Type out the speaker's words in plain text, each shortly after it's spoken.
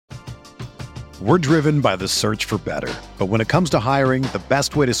We're driven by the search for better. But when it comes to hiring, the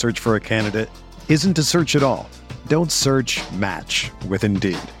best way to search for a candidate isn't to search at all. Don't search, match with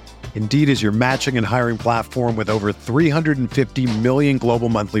Indeed. Indeed is your matching and hiring platform with over 350 million global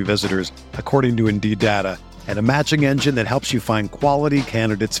monthly visitors, according to Indeed data, and a matching engine that helps you find quality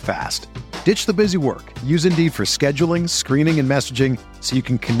candidates fast. Ditch the busy work. Use Indeed for scheduling, screening, and messaging so you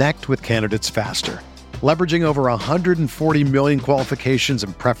can connect with candidates faster. Leveraging over 140 million qualifications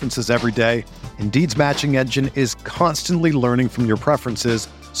and preferences every day, Indeed's matching engine is constantly learning from your preferences,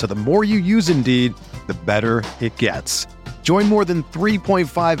 so the more you use Indeed, the better it gets. Join more than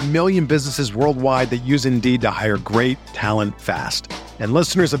 3.5 million businesses worldwide that use Indeed to hire great talent fast. And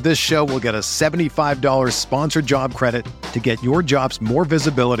listeners of this show will get a $75 sponsored job credit to get your jobs more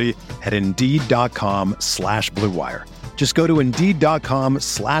visibility at Indeed.com/Blue Wire. Just go to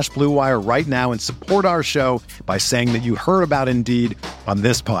Indeed.com/Blue Wire right now and support our show by saying that you heard about Indeed on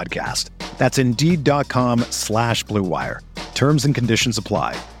this podcast. That's Indeed.com/Blue Wire. Terms and conditions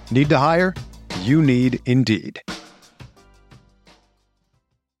apply. Need to hire? You need Indeed.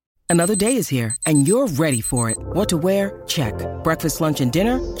 Another day is here, and you're ready for it. What to wear? Check. Breakfast, lunch, and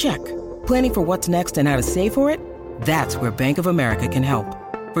dinner? Check. Planning for what's next and how to save for it? That's where Bank of America can help.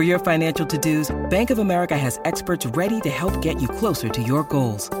 For your financial to-dos, Bank of America has experts ready to help get you closer to your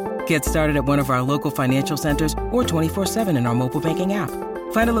goals. Get started at one of our local financial centers or 24/7 in our mobile banking app.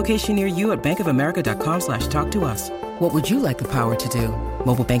 Find a location near you at bankofamerica.com/talktous. What would you like the power to do?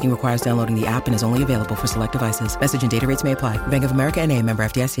 Mobile banking requires downloading the app and is only available for select devices. Message and data rates may apply. Bank of America N.A., member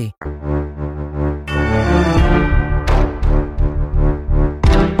FDIC.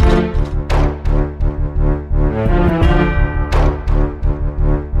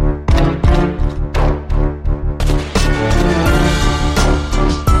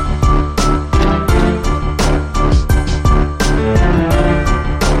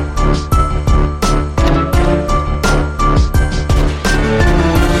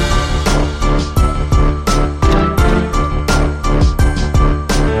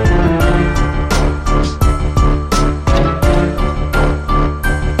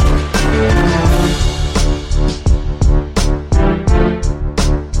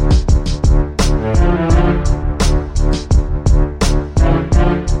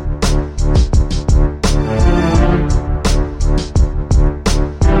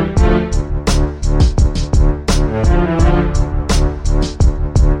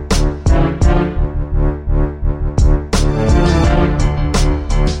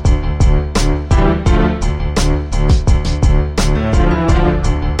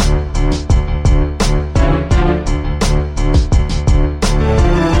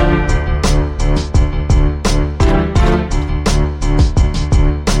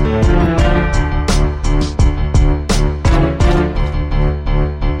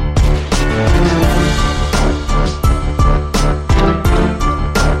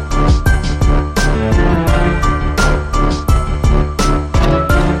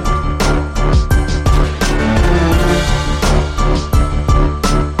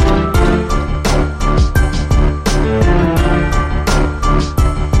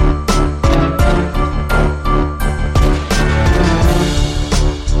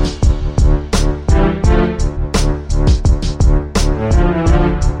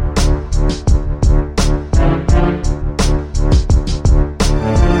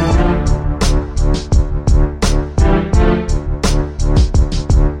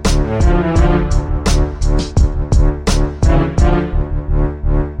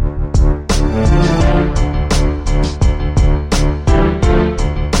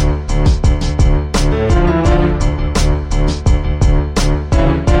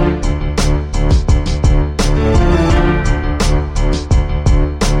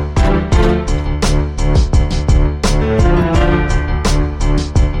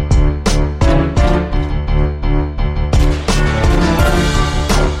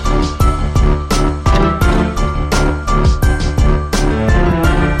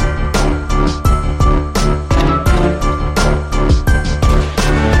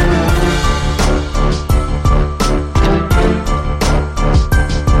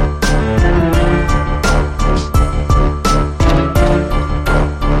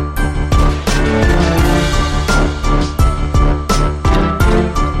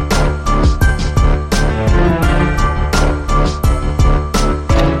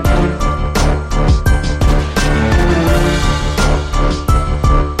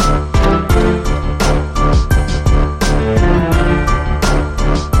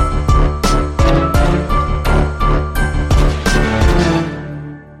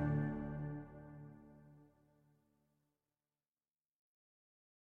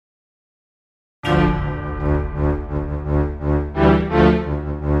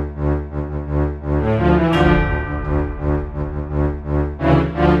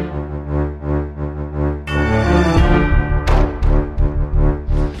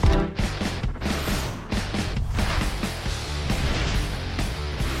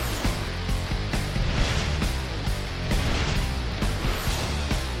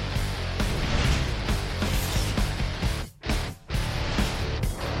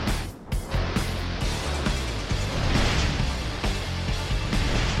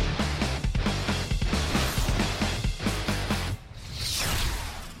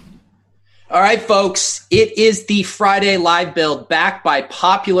 All right, folks, it is the Friday live build back by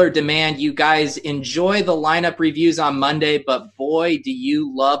popular demand. You guys enjoy the lineup reviews on Monday, but boy, do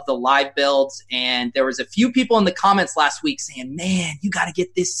you love the live builds. And there was a few people in the comments last week saying, man, you got to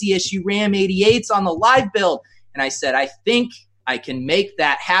get this CSURam88s on the live build. And I said, I think I can make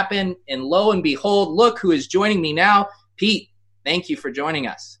that happen. And lo and behold, look who is joining me now. Pete, thank you for joining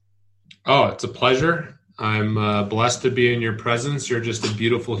us. Oh, it's a pleasure. I'm blessed to be in your presence. You're just a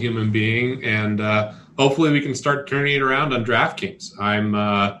beautiful human being, and hopefully we can start turning it around on DraftKings. I'm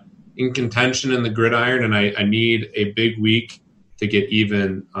in contention in the gridiron, and I need a big week to get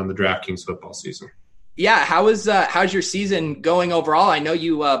even on the DraftKings football season. Yeah, how's your season going overall? I know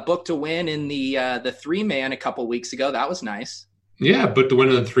you booked a win in the three-man a couple weeks ago. That was nice. Yeah, booked a win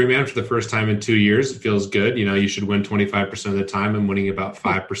in the three-man for the first time in 2 years. It feels good. You know, you should win 25% of the time. I'm winning about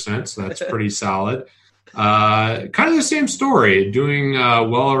 5%, so that's pretty solid. Kind of the same story, doing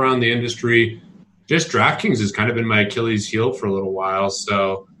well around the industry. Just DraftKings has kind of been my Achilles heel for a little while,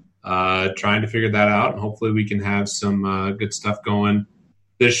 so trying to figure that out, and hopefully we can have some good stuff going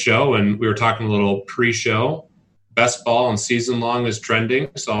this show. And we were talking a little pre-show. Best ball and season long is trending,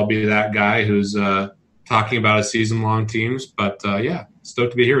 so I'll be that guy who's talking about his season long teams. But yeah,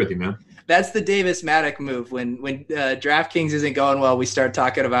 stoked to be here with you, man. That's the Davis Maddock move. When DraftKings isn't going well, we start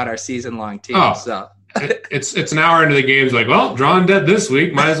talking about our season long teams. Oh. So. It's an hour into the game. It's like, well, drawing dead this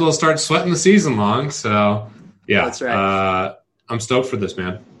week. Might as well start sweating the season long. So, yeah, that's right. I'm stoked for this,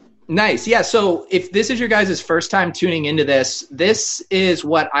 man. Nice. Yeah. So if this is your guys' first time tuning into this is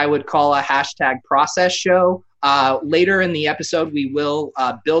what I would call a hashtag process show. Later in the episode, we will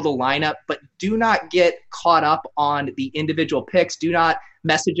build a lineup, but do not get caught up on the individual picks. Do not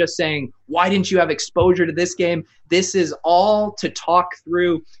message us saying, why didn't you have exposure to this game? This is all to talk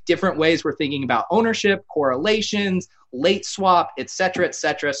through different ways we're thinking about ownership, correlations, late swap, et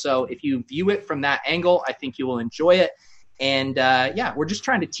cetera, So if you view it from that angle, I think you will enjoy it. And yeah, we're just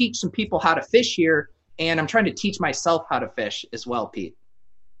trying to teach some people how to fish here. And I'm trying to teach myself how to fish as well, Pete.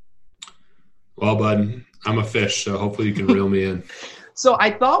 Well, bud, I'm a fish, so hopefully you can reel me in. So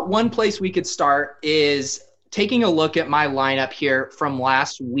I thought one place we could start is taking a look at my lineup here from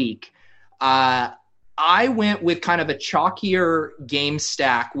last week. I went with kind of a chalkier game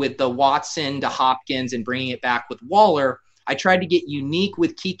stack with the Watson to Hopkins and bringing it back with Waller. I tried to get unique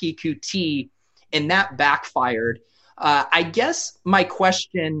with Kiki QT, and that backfired. I guess my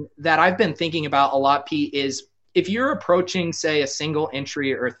question that I've been thinking about a lot, Pete, is if you're approaching, say, a single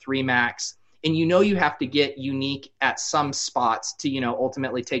entry or three max, and you know you have to get unique at some spots to,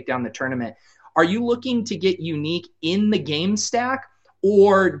 ultimately take down the tournament, are you looking to get unique in the game stack,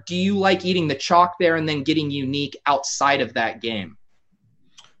 or do you like eating the chalk there and then getting unique outside of that game?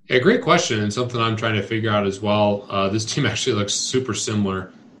 Yeah, great question, and something I'm trying to figure out as well. This team actually looks super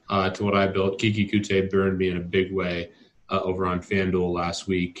similar to what I built. Kiki Kute burned me in a big way over on FanDuel last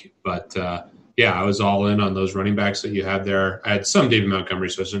week. But, yeah, I was all in on those running backs that you had there. I had some David Montgomery,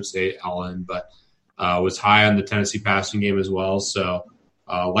 so I shouldn't say all in, but was high on the Tennessee passing game as well. So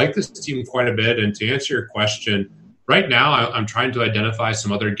like this team quite a bit. And to answer your question, right now I'm trying to identify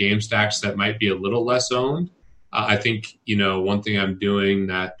some other game stacks that might be a little less owned. I think, one thing I'm doing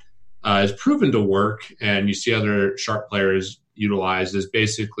that has proven to work, and you see other sharp players utilize, is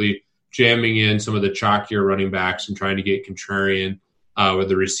basically jamming in some of the chalkier running backs and trying to get contrarian with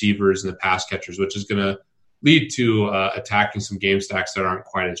the receivers and the pass catchers, which is going to lead to attacking some game stacks that aren't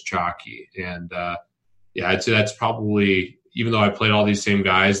quite as chalky. And yeah, I'd say that's probably, even though I played all these same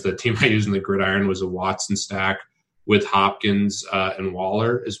guys, the team I used in the gridiron was a Watson stack with Hopkins and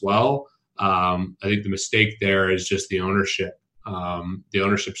Waller as well. I think the mistake there is just the ownership. The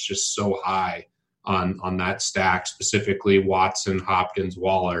ownership's just so high on that stack, specifically Watson, Hopkins,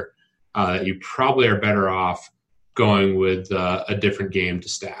 Waller, that you probably are better off going with a different game to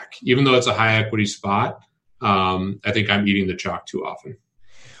stack. Even though it's a high equity spot, I think I'm eating the chalk too often.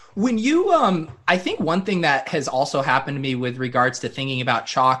 When you, I think one thing that has also happened to me with regards to thinking about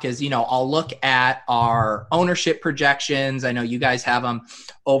chalk is, I'll look at our ownership projections. I know you guys have them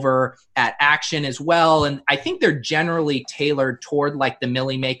over at Action as well. And I think they're generally tailored toward like the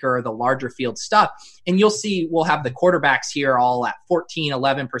Millie Maker or the larger field stuff. And you'll see we'll have the quarterbacks here all at 14,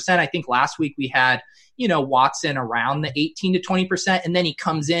 11%. I think last week we had, Watson around the 18 to 20%. And then he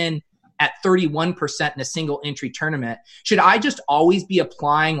comes in at 31% in a single entry tournament. Should I just always be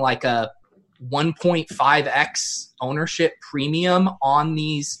applying like a 1.5x ownership premium on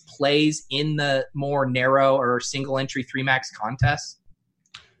these plays in the more narrow or single entry 3max contests?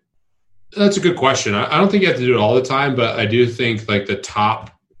 That's a good question. I don't think you have to do it all the time, but I do think like the top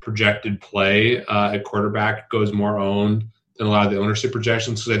projected play at quarterback goes more owned than a lot of the ownership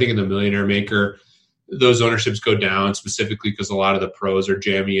projections. Because I think in the Millionaire Maker, those ownerships go down specifically because a lot of the pros are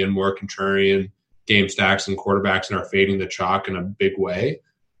jamming in more contrarian game stacks and quarterbacks and are fading the chalk in a big way.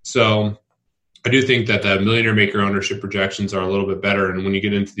 So I do think that the Millionaire Maker ownership projections are a little bit better. And when you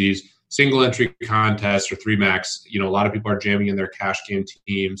get into these single entry contests or 3-max, a lot of people are jamming in their cash game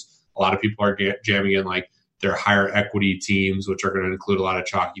teams. A lot of people are jamming in like their higher equity teams, which are going to include a lot of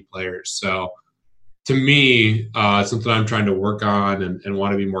chalky players. So to me, something I'm trying to work on and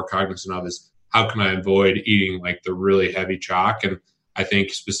want to be more cognizant of is how can I avoid eating like the really heavy chalk? And I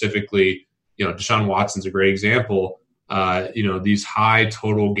think specifically, Deshaun Watson's a great example. These high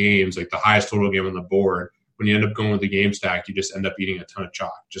total games, like the highest total game on the board, when you end up going with the game stack, you just end up eating a ton of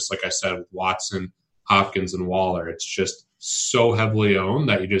chalk. Just like I said with Watson, Hopkins, and Waller, it's just so heavily owned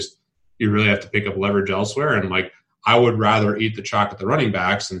that you really have to pick up leverage elsewhere. And like, I would rather eat the chalk at the running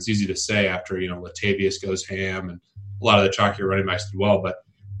backs, and it's easy to say after, Latavius goes ham and a lot of the chalkier running backs do well. But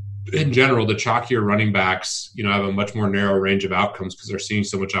in general, the chalkier running backs, have a much more narrow range of outcomes because they're seeing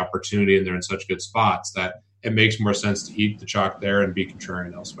so much opportunity and they're in such good spots that it makes more sense to eat the chalk there and be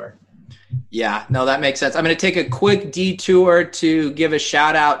contrarian elsewhere. Yeah, no, that makes sense. I'm going to take a quick detour to give a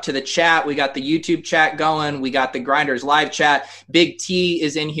shout out to the chat. We got the YouTube chat going. We got the Grinders live chat. Big T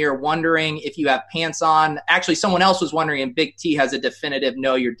is in here wondering if you have pants on. Actually, someone else was wondering, and Big T has a definitive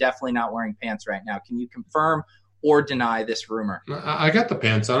no, you're definitely not wearing pants right now. Can you confirm or deny this rumor? I got the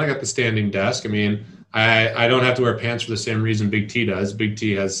pants on. I got the standing desk. I mean, I don't have to wear pants for the same reason Big T does. Big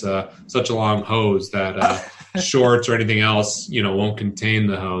T has such a long hose that shorts or anything else, won't contain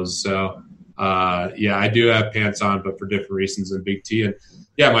the hose. So, I do have pants on, but for different reasons than Big T. And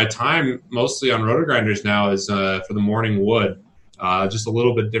my time mostly on Roto Grinders now is for the Morning Wood. Just a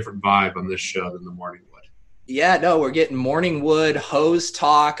little bit different vibe on this show than the Morning Wood. Yeah, no, we're getting Morning Wood hose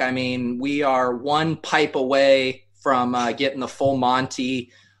talk. I mean, we are one pipe away from getting the full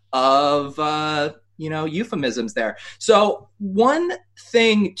Monty of euphemisms there. So one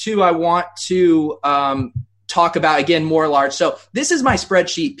thing too I want to talk about, again, more large. So this is my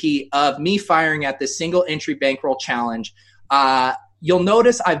spreadsheet, Pete, of me firing at this single entry bankroll challenge. You'll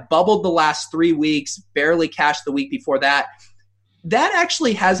notice I've bubbled the last 3 weeks, barely cashed the week before that. That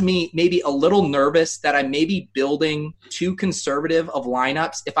actually has me maybe a little nervous that I may be building too conservative of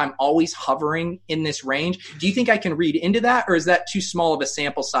lineups if I'm always hovering in this range. Do you think I can read into that, or is that too small of a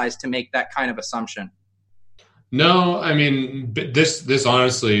sample size to make that kind of assumption? No, I mean, this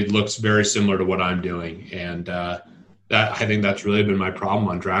honestly looks very similar to what I'm doing. And that I think that's really been my problem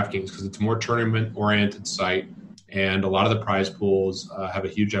on DraftKings because it's a more tournament-oriented site. And a lot of the prize pools have a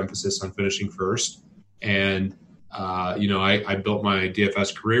huge emphasis on finishing first. And I built my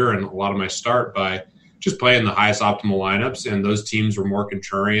DFS career and a lot of my start by just playing the highest optimal lineups. And those teams were more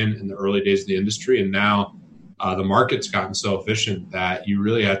contrarian in the early days of the industry. And now the market's gotten so efficient that you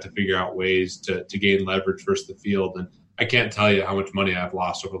really have to figure out ways to gain leverage versus the field. And I can't tell you how much money I've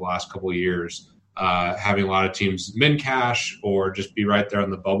lost over the last couple of years having a lot of teams min cash or just be right there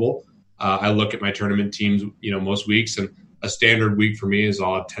on the bubble. I look at my tournament teams, most weeks, and a standard week for me is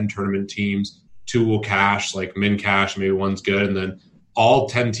I'll have 10 tournament teams. 2 will cash, like min cash, maybe one's good. And then all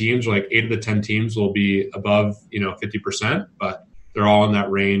 10 teams, or like 8 of the 10 teams will be above, 50%, but they're all in that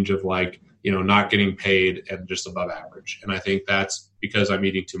range of like, not getting paid and just above average. And I think that's because I'm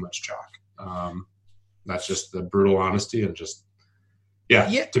eating too much chalk. That's just the brutal honesty and just,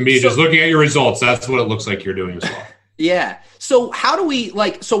 to me, just looking at your results, that's what it looks like you're doing as well. Yeah. So how do we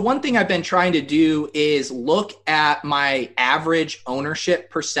so one thing I've been trying to do is look at my average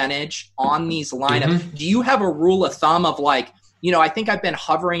ownership percentage on these lineups. Mm-hmm. Do you have a rule of thumb of like, I think I've been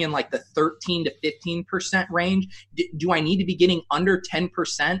hovering in like the 13 to 15% range. Do I need to be getting under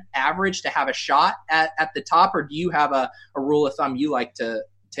 10% average to have a shot at the top, or do you have a rule of thumb you like to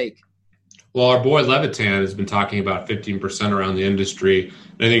take? Well, our boy Levitan has been talking about 15% around the industry.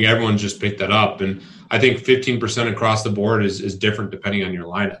 And I think everyone's just picked that up. And I think 15% across the board is different depending on your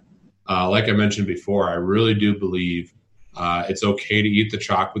lineup. Like I mentioned before, I really do believe it's okay to eat the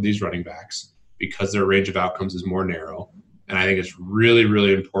chalk with these running backs because their range of outcomes is more narrow. And I think it's really,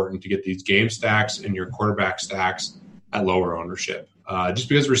 really important to get these game stacks and your quarterback stacks at lower ownership. Just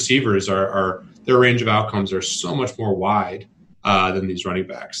because receivers are their range of outcomes are so much more wide than these running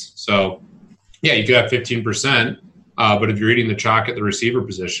backs. So, you could have 15%, but if you're eating the chalk at the receiver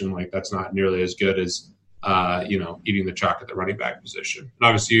position, like that's not nearly as good as, eating the chalk at the running back position. And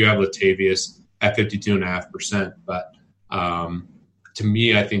obviously you have Latavius at 52.5%, but to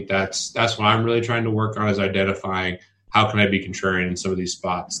me, I think that's what I'm really trying to work on is identifying how can I be contrarian in some of these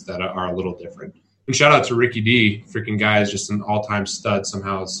spots that are a little different. And shout out to Ricky D, freaking guy is just an all-time stud.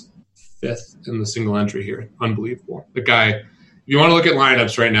 Somehow is 5th in the single entry here. Unbelievable. The guy, if you want to look at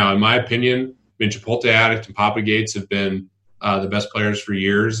lineups right now, in my opinion, Chipotle Addict and Papa Gates have been the best players for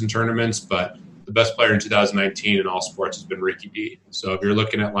years in tournaments, but the best player in 2019 in all sports has been Ricky D. So if you're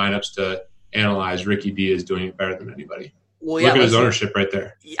looking at lineups to analyze, Ricky D is doing it better than anybody. Well, yeah, look at his ownership right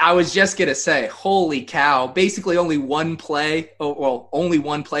there. I was just going to say, holy cow, basically only one play over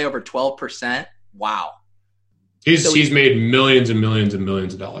 12%. Wow. He's made millions and millions and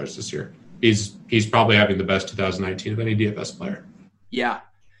millions of dollars this year. He's probably having the best 2019 of any DFS player. Yeah.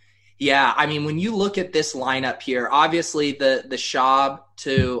 Yeah, I mean, when you look at this lineup here, obviously the Schaub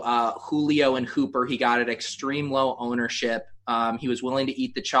to Julio and Hooper, he got at extreme low ownership. He was willing to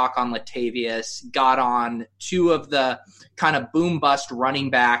eat the chalk on Latavius, got on two of the kind of boom-bust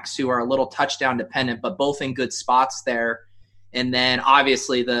running backs who are a little touchdown dependent, but both in good spots there. And then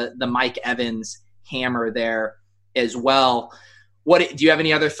obviously the Mike Evans hammer there as well. Do you have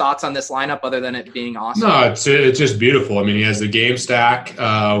any other thoughts on this lineup other than it being awesome? No, it's just beautiful. I mean, he has the game stack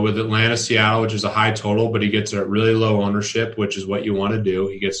with Atlanta, Seattle, which is a high total, but he gets a really low ownership, which is what you want to do.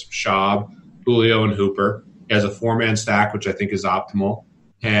 He gets Schaub, Julio, and Hooper. He has a 4-man stack, which I think is optimal,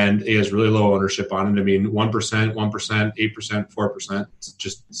 and he has really low ownership on it. I mean, 1%, 1%, 8%, 4%. It's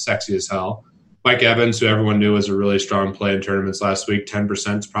just sexy as hell. Mike Evans, who everyone knew was a really strong play in tournaments last week,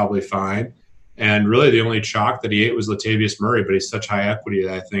 10% is probably fine. And really the only chalk that he ate was Latavius Murray, but he's such high equity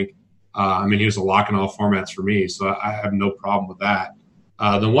that I think, he was a lock in all formats for me, so I have no problem with that.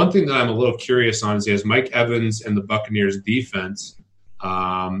 The one thing that I'm a little curious on is he has Mike Evans and the Buccaneers defense.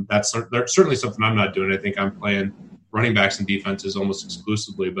 That's certainly something I'm not doing. I think I'm playing running backs and defenses almost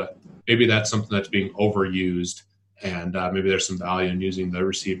exclusively, but maybe that's something that's being overused, and maybe there's some value in using the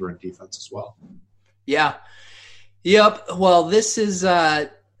receiver and defense as well. Yeah. Yep. Well, this is a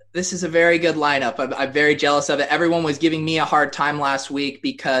very good lineup. I'm very jealous of it. Everyone was giving me a hard time last week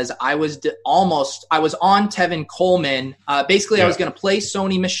because I was on Tevin Coleman. I was going to play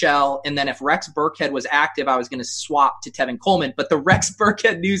Sony Michel, and then if Rex Burkhead was active, I was going to swap to Tevin Coleman. But the Rex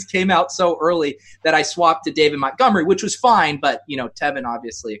Burkhead news came out so early that I swapped to David Montgomery, which was fine. But Tevin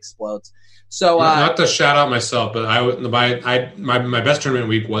obviously explodes. So not to shout out myself, but my best tournament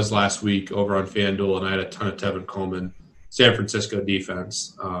week was last week over on FanDuel, and I had a ton of Tevin Coleman. San Francisco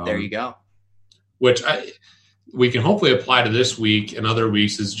defense. There you go. Which we can hopefully apply to this week and other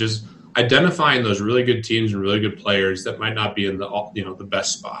weeks is just identifying those really good teams and really good players that might not be in the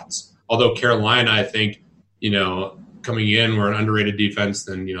best spots. Although Carolina, I think, coming in, we're an underrated defense.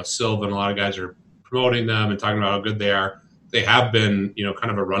 Then Silva and a lot of guys are promoting them and talking about how good they are. They have been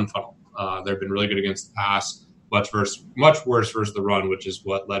kind of a run funnel. They've been really good against the pass, much worse versus the run, which is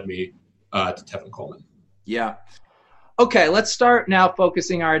what led me to Tevin Coleman. Yeah. Okay, let's start now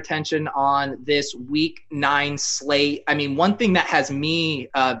focusing our attention on this Week 9 slate. I mean, one thing that has me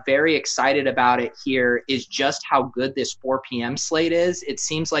very excited about it here is just how good this 4 p.m. slate is. It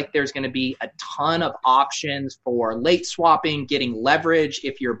seems like there's going to be a ton of options for late swapping, getting leverage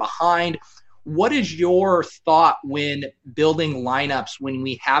if you're behind. What is your thought when building lineups when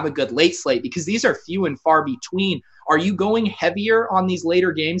we have a good late slate? Because these are few and far between. Are you going heavier on these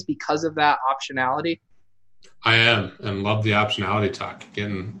later games because of that optionality? I am, and love the optionality talk.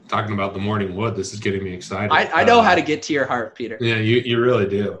 Talking about the morning wood, this is getting me excited. I know how to get to your heart, Peter. Yeah, you really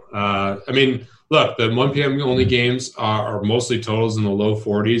do. Look, the 1 p.m. only games are mostly totals in the low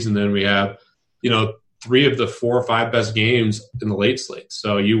 40s, and then we have, 3 of the 4 or 5 best games in the late slate.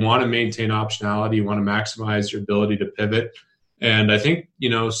 So you want to maintain optionality. You want to maximize your ability to pivot. And I think,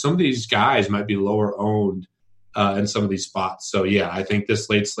 some of these guys might be lower owned in some of these spots. So, yeah, I think this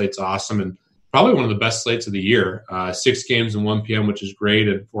late slate's awesome and probably one of the best slates of the year. 6 games in 1 p.m., which is great,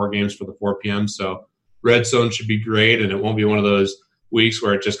 and 4 games for the 4 p.m. So red zone should be great, and it won't be one of those weeks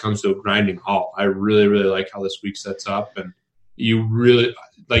where it just comes to a grinding halt. I really, really like how this week sets up. And you really,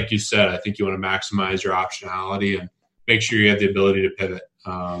 like you said, I think you want to maximize your optionality and make sure you have the ability to pivot.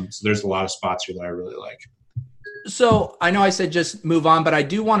 So there's a lot of spots here that I really like. So I know I said just move on, but I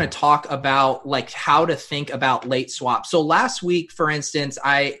do want to talk about how to think about late swap. So last week, for instance,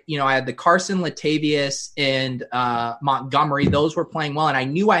 I had the Carson, Latavius, and Montgomery. Those were playing well, and I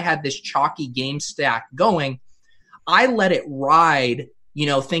knew I had this chalky game stack going. I let it ride,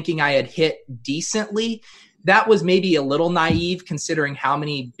 thinking I had hit decently. That was maybe a little naive considering how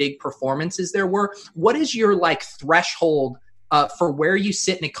many big performances there were. What is your threshold for where you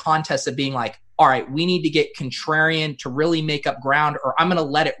sit in a contest of being all right, we need to get contrarian to really make up ground, or I'm going to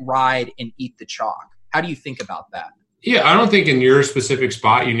let it ride and eat the chalk? How do you think about that? Yeah, I don't think in your specific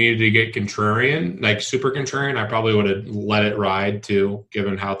spot you needed to get contrarian, super contrarian. I probably would have let it ride too,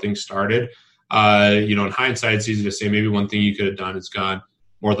 given how things started. In hindsight, it's easy to say maybe one thing you could have done is gone,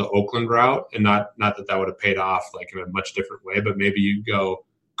 more the Oakland route, and not that would have paid off like in a much different way, but maybe you go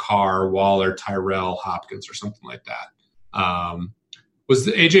Carr, Waller, Tyrell, Hopkins, or something like that. Was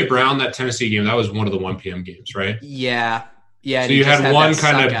the A.J. Brown, that Tennessee game, that was one of the 1 p.m. games, right? Yeah. So you had one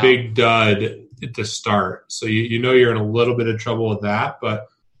kind of big dud to start. So you know you're in a little bit of trouble with that. But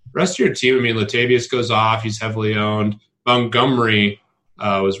the rest of your team, I mean, Latavius goes off. He's heavily owned. Montgomery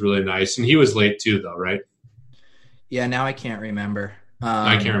was really nice. And he was late too, though, right? Yeah, now I can't remember.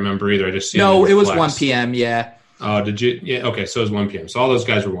 I can't remember either. I just No, it was 1 p.m., yeah. Oh, did you? Yeah, okay, so it was 1 p.m. So all those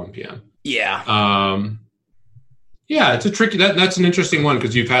guys were 1 p.m. Yeah. Yeah, it's a tricky – that's an interesting one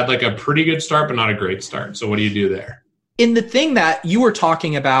because you've had like a pretty good start but not a great start. So what do you do there? In the thing that you were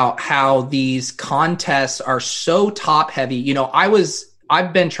talking about, how these contests are so top heavy, you know,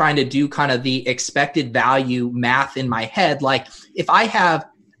 I've been trying to do kind of the expected value math in my head. Like if I have,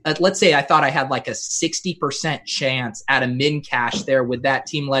 let's say I thought I had like a 60% chance at a min cash there with that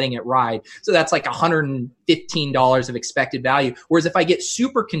team letting it ride. So that's like $115 of expected value. Whereas if I get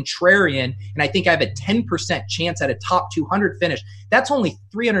super contrarian and I think I have a 10% chance at a top 200 finish, that's only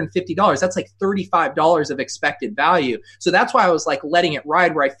 $350. That's like $35 of expected value. So that's why I was like letting it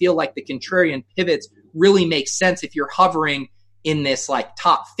ride, where I feel like the contrarian pivots really make sense if you're hovering in this like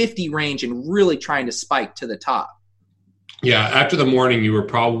top 50 range and really trying to spike to the top. Yeah, after the morning, you were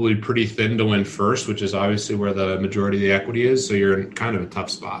probably pretty thin to win first, which is obviously where the majority of the equity is. So you're in kind of a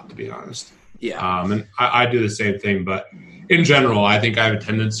tough spot, to be honest. Yeah. And I do the same thing. But in general, I think I have a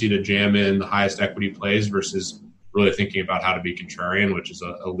tendency to jam in the highest equity plays versus really thinking about how to be contrarian, which is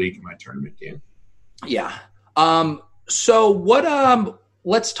a leak in my tournament game. Yeah. So what?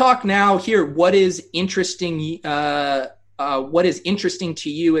 Let's talk now here. What is interesting? What is interesting to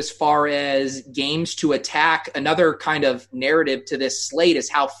you as far as games to attack? Another kind of narrative to this slate is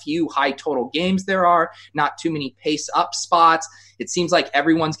how few high total games there are, not too many pace up spots. It seems like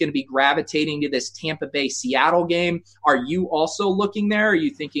everyone's going to be gravitating to this Tampa Bay Seattle game. Are you also looking there? Or are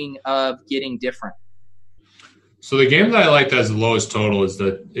you thinking of getting different? So the game that I liked as the lowest total is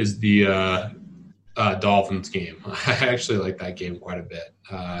the Dolphins game. I actually like that game quite a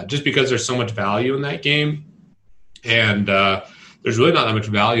bit, just because there's so much value in that game. And there's really not that much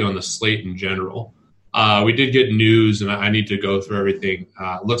value on the slate in general. We did get news, and I need to go through everything.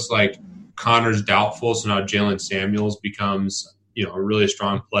 It looks like Connor's doubtful, so now Jalen Samuels becomes, a really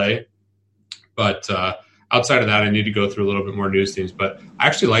strong play. But outside of that, I need to go through a little bit more news things. But I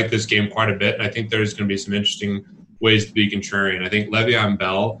actually like this game quite a bit, and I think there's going to be some interesting ways to be contrarian. I think Le'Veon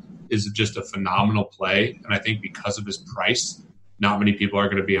Bell is just a phenomenal play, and I think because of his price, not many people are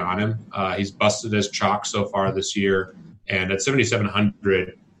going to be on him. He's busted as chalk so far this year. And at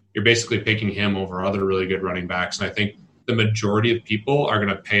 7,700, you're basically picking him over other really good running backs. And I think the majority of people are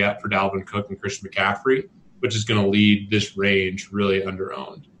going to pay up for Dalvin Cook and Christian McCaffrey, which is going to lead this range really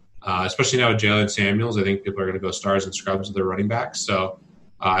under-owned. Especially now with Jalen Samuels, I think people are going to go stars and scrubs with their running backs. So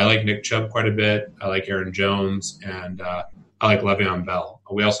I like Nick Chubb quite a bit. I like Aaron Jones. And I like Le'Veon Bell.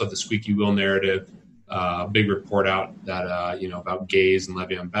 We also have the squeaky wheel narrative. Big report out that, about Gaze and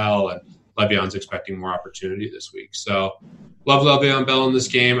Le'Veon Bell, and Le'Veon's expecting more opportunity this week. So love Le'Veon Bell in this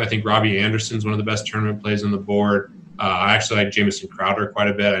game. I think Robbie Anderson's one of the best tournament plays on the board. I actually like Jamison Crowder quite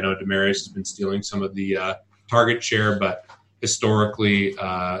a bit. I know Demaryius has been stealing some of the target share, but historically,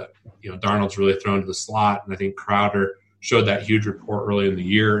 Darnold's really thrown to the slot, and I think Crowder showed that huge report early in the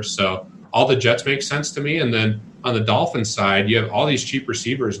year. So all the Jets make sense to me. And then on the Dolphins side, you have all these cheap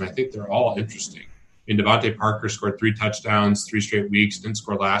receivers, and I think they're all interesting. Devontae Parker scored 3 touchdowns, 3 straight weeks. Didn't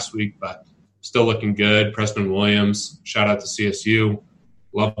score last week, but still looking good. Preston Williams, shout out to CSU.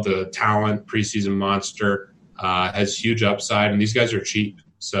 Love the talent, preseason monster. Has huge upside, and these guys are cheap.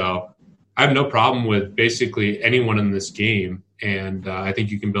 So I have no problem with basically anyone in this game, and I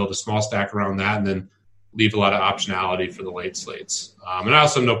think you can build a small stack around that and then leave a lot of optionality for the late slates. And I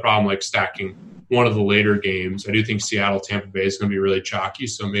also have no problem stacking one of the later games. I do think Seattle-Tampa Bay is going to be really chalky,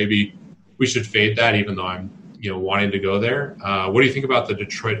 so maybe – we should fade that, even though I'm, wanting to go there. What do you think about the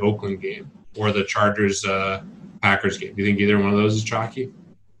Detroit-Oakland game or the Chargers-Packers game? Do you think either one of those is chalky?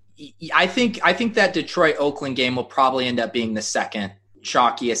 I think that Detroit-Oakland game will probably end up being the second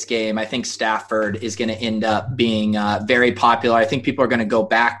chalkiest game. I think Stafford is going to end up being very popular. I think people are going to go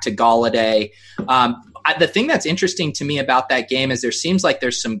back to Galladay. The thing that's interesting to me about that game is there seems like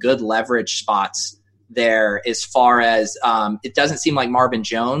there's some good leverage spots there, as far as it doesn't seem like Marvin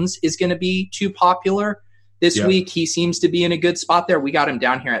Jones is going to be too popular this week. He seems to be in a good spot there. We got him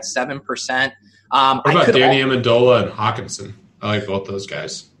down here at 7%. What about Danny Amendola and Hawkinson? I like both those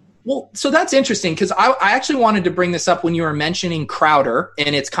guys. Well, so that's interesting because I actually wanted to bring this up when you were mentioning Crowder,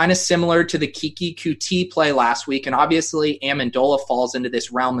 and it's kind of similar to the Kiki Kuti play last week, and obviously Amendola falls into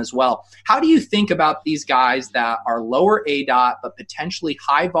this realm as well. How do you think about these guys that are lower ADOT but potentially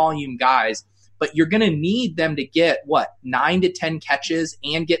high volume guys, but you're going to need them to get, 9 to 10 catches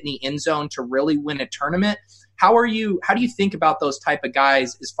and get in the end zone to really win a tournament? How do you think about those type of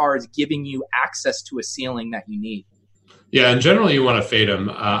guys as far as giving you access to a ceiling that you need? Yeah, in general, you want to fade him.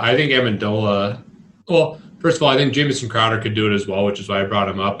 I think Amendola. Well, first of all, I think Jamison Crowder could do it as well, which is why I brought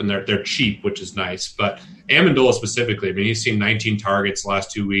him up, and they're cheap, which is nice. But Amendola specifically, I mean, he's seen 19 targets the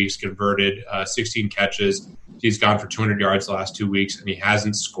last 2 weeks, converted 16 catches. He's gone for 200 yards the last 2 weeks, and he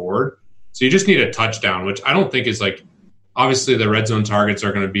hasn't scored. So you just need a touchdown, which I don't think is like. Obviously, the red zone targets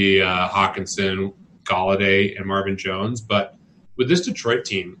are going to be Hawkinson, Galladay, and Marvin Jones. But with this Detroit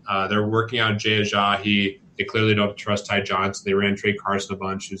team, they're working out Jay Ajayi. They clearly don't trust Ty Johnson. They ran Trey Carson a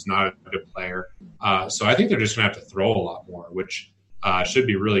bunch, who's not a good player. So I think they're just going to have to throw a lot more, which should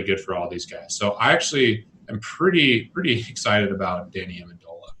be really good for all these guys. So I actually am pretty excited about Danny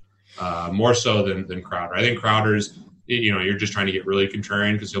Amendola, more so than Crowder. I think Crowder's, you're just trying to get really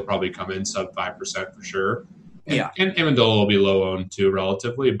contrarian because he'll probably come in sub 5% for sure. And Amendola will be low owned too,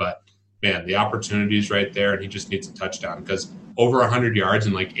 relatively. But man, the opportunity is right there, and he just needs a touchdown because over 100 yards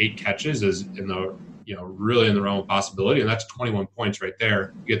and like 8 catches is really in the realm of possibility, and that's 21 points right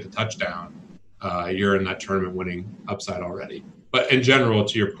there. You get the touchdown, you're in that tournament winning upside already. But in general,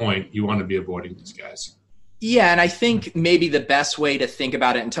 to your point, you want to be avoiding these guys. Yeah, and I think maybe the best way to think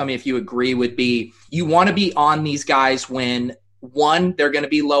about it, and tell me if you agree, would be you want to be on these guys when, one, they're going to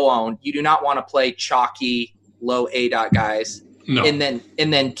be low owned. You do not want to play chalky, low ADOT guys. No. And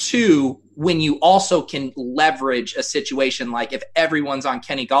then two, when you also can leverage a situation like if everyone's on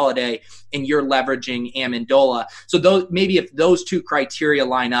Kenny Galladay and you're leveraging Amendola. So maybe if those two criteria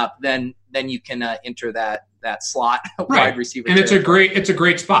line up, then you can enter that slot wide receiver. And it's a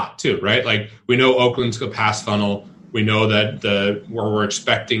great spot too, right? Like we know Oakland's a pass funnel. We know that where we're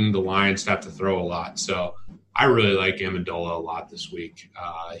expecting the Lions to have to throw a lot. So I really like Amendola a lot this week.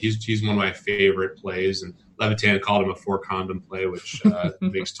 He's one of my favorite plays, and Levitan called him a 4-condom play, which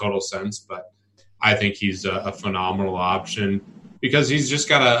makes total sense. But I think he's a phenomenal option because he's just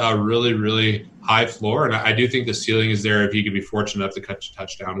got a really, really high floor. And I do think the ceiling is there if he could be fortunate enough to catch a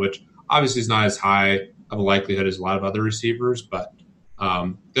touchdown, which obviously is not as high of a likelihood as a lot of other receivers. But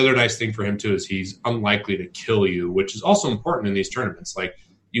the other nice thing for him, too, is he's unlikely to kill you, which is also important in these tournaments. Like,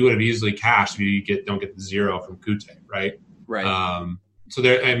 you would have easily cashed if you don't get the 0 from Kute, right? Right. So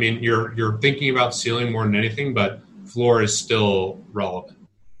there, I mean, you're thinking about ceiling more than anything, but floor is still relevant.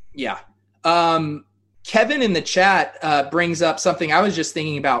 Yeah. Kevin in the chat brings up something I was just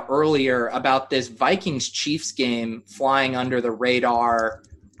thinking about earlier about this Vikings-Chiefs game flying under the radar.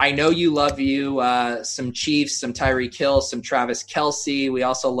 I know you love some Chiefs, some Tyreek Hill, some Travis Kelce. We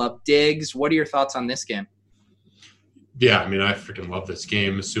also love Diggs. What are your thoughts on this game? Yeah, I mean, I freaking love this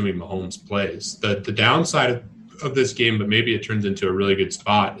game, assuming Mahomes plays. The downside of this game, but maybe it turns into a really good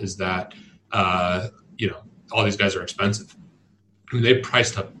spot, is that, all these guys are expensive. I mean, they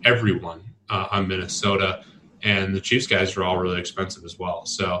priced up everyone on Minnesota, and the Chiefs guys are all really expensive as well.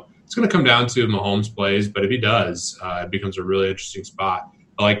 So it's going to come down to Mahomes plays, but if he does, it becomes a really interesting spot.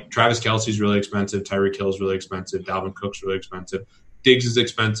 Like Travis Kelce's really expensive, Tyreek Hill's really expensive, Dalvin Cook's really expensive, Diggs is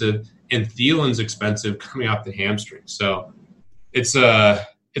expensive, and Thielen's expensive coming off the hamstring. So it's a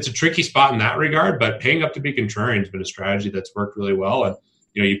tricky spot in that regard, but paying up to be contrarian has been a strategy that's worked really well. And,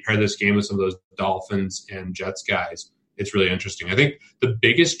 you pair this game with some of those Dolphins and Jets guys, it's really interesting. I think the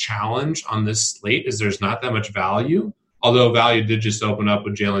biggest challenge on this slate is there's not that much value, although value did just open up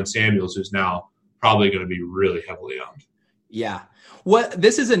with Jalen Samuels, who's now probably going to be really heavily owned. Yeah.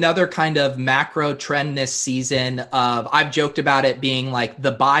 This is another kind of macro trend this season of, I've joked about it being like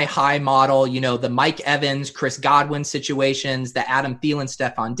the buy high model, the Mike Evans, Chris Godwin situations, the Adam Thielen,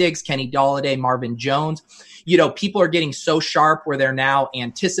 Stephon Diggs, Kenny Galladay, Marvin Jones. People are getting so sharp where they're now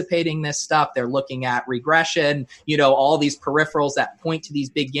anticipating this stuff. They're looking at regression, all these peripherals that point to these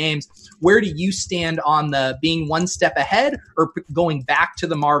big games. Where do you stand on the being one step ahead or going back to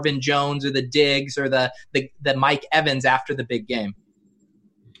the Marvin Jones or the Diggs or the Mike Evans after the big game?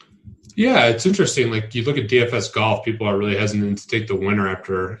 Yeah, it's interesting. Like you look at DFS golf, people are really hesitant to take the winner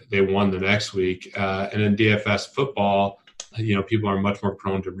after they won the next week. And in DFS football, people are much more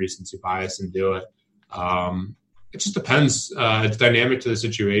prone to recency bias and do it. It just depends. It's dynamic to the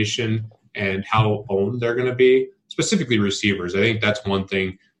situation and how owned they're going to be, specifically receivers. I think that's one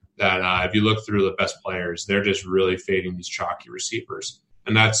thing that if you look through the best players, they're just really fading these chalky receivers.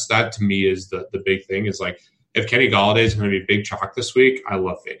 And that to me is the big thing is like if Kenny Galladay is going to be big chalk this week, I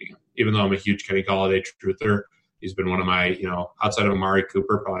love fading him. Even though I'm a huge Kenny Galladay truther, he's been one of my, outside of Amari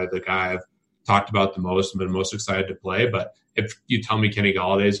Cooper, probably the guy I've talked about the most and been most excited to play. But if you tell me Kenny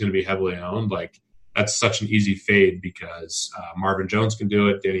Galladay is going to be heavily owned, like that's such an easy fade because Marvin Jones can do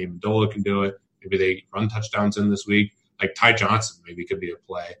it. Danny Amendola can do it. Maybe they run touchdowns in this week. Like Ty Johnson maybe could be a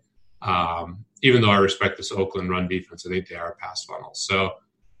play. Even though I respect this Oakland run defense, I think they are pass funnels. So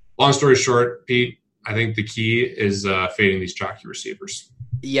long story short, Pete, I think the key is fading these chalky receivers.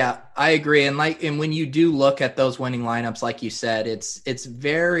 Yeah, I agree. And when you do look at those winning lineups, like you said, it's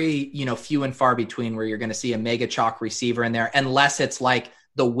very, few and far between where you're going to see a mega chalk receiver in there, unless it's like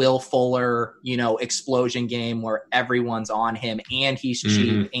the Will Fuller, explosion game where everyone's on him and he's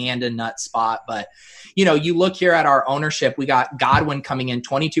cheap and a nut spot. But, you look here at our ownership, we got Godwin coming in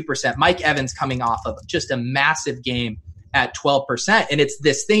 22%, Mike Evans coming off of just a massive game at 12%. And it's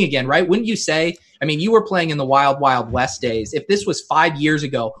this thing again, right? Wouldn't you say, you were playing in the Wild Wild West days. If this was 5 years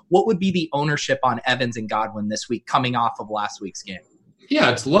ago, what would be the ownership on Evans and Godwin this week coming off of last week's game?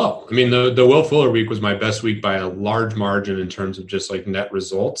 Yeah, it's low. The Will Fuller week was my best week by a large margin in terms of just like net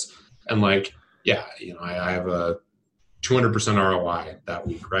results. And I have a 200% ROI that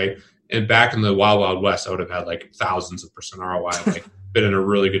week, right? And back in the Wild Wild West, I would have had like thousands of percent ROI, like been in a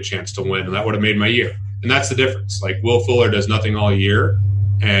really good chance to win. And that would have made my year. And that's the difference. Like Will Fuller does nothing all year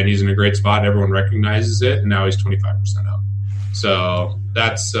and he's in a great spot. Everyone recognizes it. And now he's 25% out. So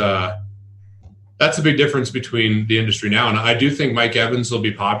that's a big difference between the industry now. And I do think Mike Evans will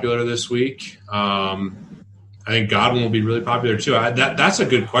be popular this week. I think Godwin will be really popular too. That's a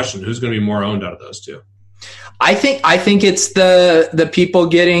good question. Who's going to be more owned out of those two? I think it's the people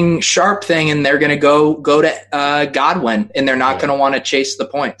getting sharp thing, and they're going to go to Godwin, and they're not going to want to chase the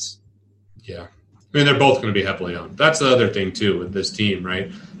points. Yeah. They're both going to be heavily owned. That's the other thing too with this team,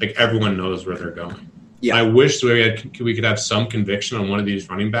 right? Like everyone knows where they're going. Yeah. I wish we could have some conviction on one of these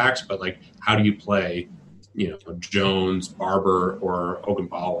running backs, but like, how do you play, Jones, Barber, or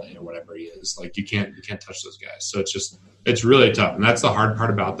Ogunbowale or whatever he is? Like, you can't touch those guys. So it's really tough, and that's the hard part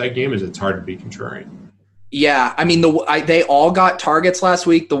about that game is it's hard to be contrarian. Yeah, they all got targets last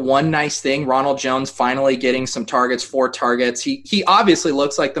week. The one nice thing, Ronald Jones finally getting some targets, 4 targets. He obviously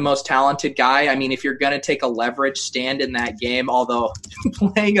looks like the most talented guy. If you're going to take a leverage stand in that game, although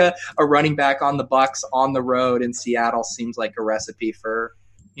playing a running back on the Bucs on the road in Seattle seems like a recipe for,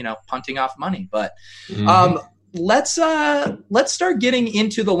 punting off money. But let's start getting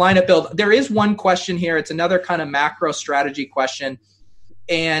into the lineup build. There is one question here. It's another kind of macro strategy question.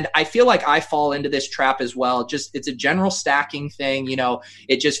 And I feel like I fall into this trap as well. It's a general stacking thing.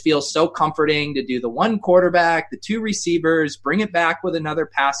 It just feels so comforting to do the one quarterback, the 2 receivers, bring it back with another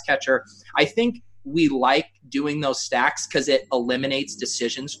pass catcher. I think we like doing those stacks because it eliminates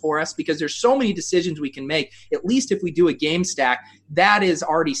decisions for us, because there's so many decisions we can make. At least if we do a game stack, that is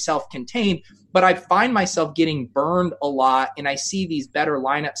already self-contained. But I find myself getting burned a lot, and I see these better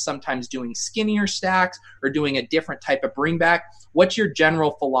lineups sometimes doing skinnier stacks or doing a different type of bring back. What's your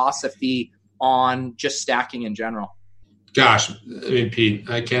general philosophy on just stacking in general? Gosh, Pete,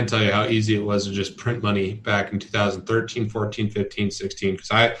 I can't tell you how easy it was to just print money back in 2013, 14, 15, 16.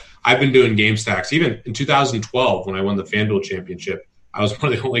 Because I've been doing game stacks. Even in 2012, when I won the FanDuel championship, I was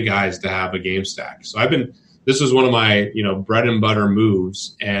one of the only guys to have a game stack. So this was one of my, bread and butter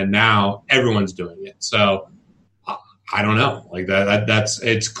moves, and now everyone's doing it. So I don't know, like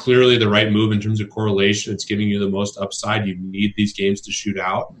it's clearly the right move in terms of correlation. It's giving you the most upside. You need these games to shoot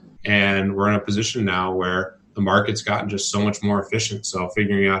out, and we're in a position now where the market's gotten just so much more efficient. So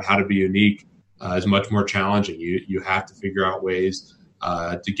figuring out how to be unique is much more challenging. You have to figure out ways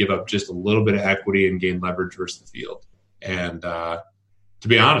to give up just a little bit of equity and gain leverage versus the field. And to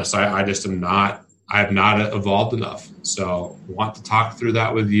be honest, I have not evolved enough. So I want to talk through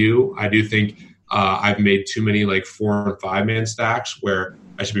that with you. I do think I've made too many like 4 and 5 man stacks where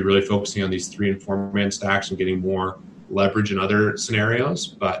I should be really focusing on these 3 and 4 man stacks and getting more leverage in other scenarios.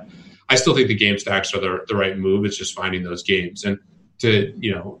 But I still think the game stacks are the right move. It's just finding those games. And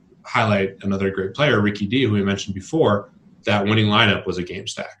to, highlight another great player, Ricky D, who we mentioned before, that winning lineup was a game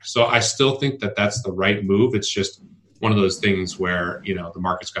stack. So I still think that that's the right move. It's just one of those things where, the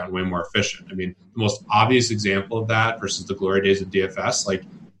market's gotten way more efficient. The most obvious example of that versus the glory days of DFS, like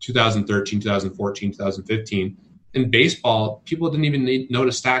 2013, 2014, 2015, in baseball, people didn't even know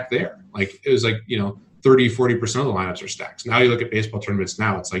to stack there. Like it was like, 30, 40% of the lineups are stacks. Now you look at baseball tournaments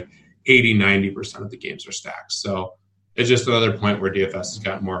now, it's like 80, 90% of the games are stacks. So it's just another point where DFS has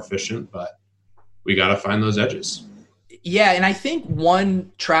gotten more efficient, but we got to find those edges. Yeah, and I think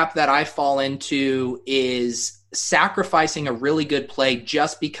one trap that I fall into is sacrificing a really good play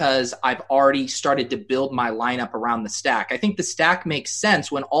just because I've already started to build my lineup around the stack. I think the stack makes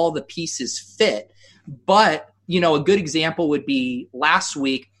sense when all the pieces fit. But, a good example would be last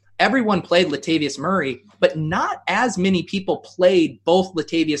week, everyone played Latavius Murray, but not as many people played both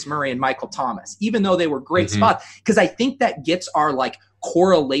Latavius Murray and Michael Thomas, even though they were great spots. Because I think that gets our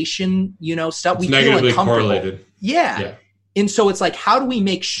correlation, stuff. It's we negatively feel correlated. Yeah. And so it's how do we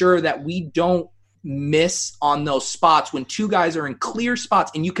make sure that we don't miss on those spots when two guys are in clear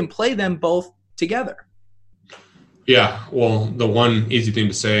spots and you can play them both together? Yeah, well, the one easy thing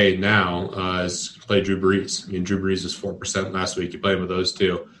to say now is play Drew Brees. Drew Brees was 4% last week. You play him with those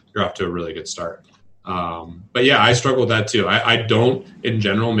two, you're off to a really good start. But yeah, I struggle with that too. I don't, in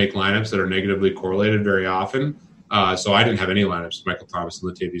general, make lineups that are negatively correlated very often. So I didn't have any lineups with Michael Thomas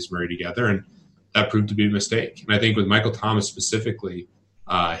and Latavius Murray together, and that proved to be a mistake. And I think with Michael Thomas specifically,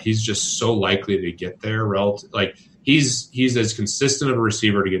 he's just so likely to get there. He's as consistent of a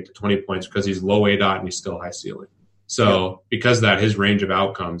receiver to get to 20 points because he's low ADOT and he's still high ceiling. So because of that, his range of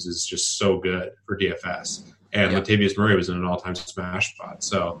outcomes is just so good for DFS. And Latavius Murray was in an all-time smash spot.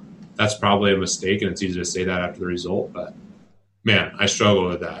 So that's probably a mistake, and it's easy to say that after the result. But, man, I struggle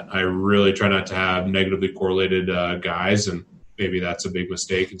with that. I really try not to have negatively correlated guys, and maybe that's a big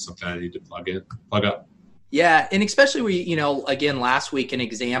mistake and something I need to plug up. Yeah, and especially where, again, last week, an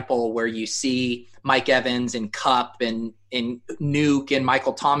example where you see Mike Evans and Kupp and Nuke and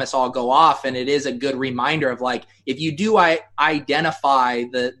Michael Thomas all go off, and it is a good reminder of if you do identify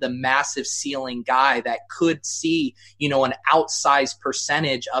the massive ceiling guy that could see, an outsized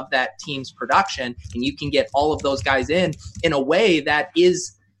percentage of that team's production, and you can get all of those guys in a way that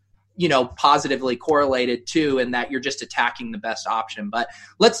is positively correlated too, and that you're just attacking the best option. But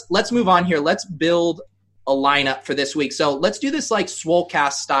let's move on here. Let's build a lineup for this week. So let's do this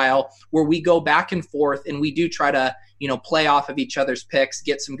Swolecast style where we go back and forth and we do try to, play off of each other's picks,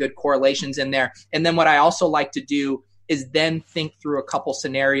 get some good correlations in there. And then what I also like to do is then think through a couple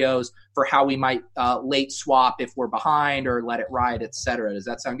scenarios for how we might late swap if we're behind or let it ride, etc. Does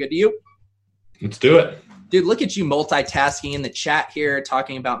that sound good to you? Let's do it. Dude, look at you multitasking in the chat here,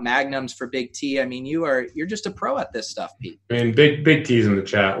 talking about magnums for Big T. You're just a pro at this stuff, Pete. Big T's in the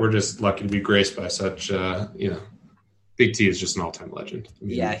chat. We're just lucky to be graced by such, Big T is just an all-time legend.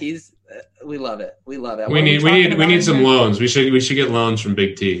 We love it. We love it. We need some loans. We should get loans from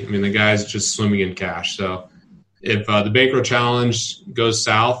Big T. The guy's just swimming in cash. So if the Bankroll challenge goes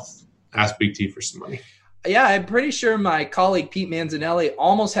south, ask Big T for some money. Yeah, I'm pretty sure my colleague Pete Manzanelli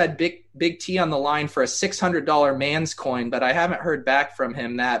almost had Big T on the line for a $600 man's coin, but I haven't heard back from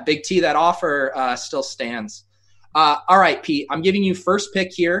him. That Big T, that offer still stands. All right, Pete, I'm giving you first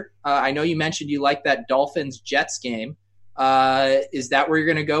pick here. I know you mentioned you like that Dolphins-Jets game. Is that where you're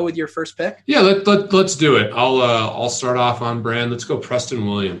going to go with your first pick? Yeah, let's do it. I'll start off on brand. Let's go Preston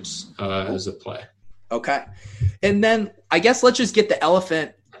Williams as a play. Okay. And then I guess let's just get the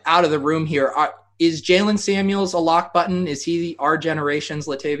elephant out of the room here. Is Jalen Samuels a lock button? Is he our generation's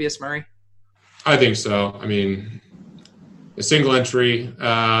Latavius Murray? I think so. A single entry.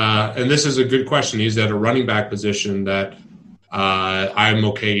 And this is a good question. He's at a running back position that I'm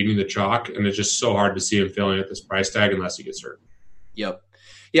okay eating the chalk, and it's just so hard to see him failing at this price tag unless he gets hurt.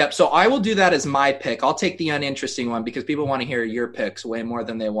 Yep. So I will do that as my pick. I'll take the uninteresting one because people want to hear your picks way more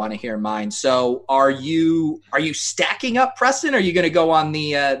than they want to hear mine. So are you stacking up, Preston? Or are you going to go on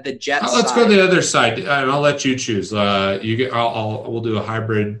the Jets side? Let's go the other side, and I'll let you choose. We'll do a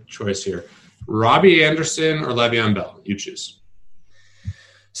hybrid choice here. Robbie Anderson or Le'Veon Bell? You choose.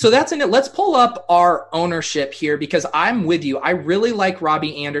 So that's in it. Let's pull up our ownership here because I'm with you. I really like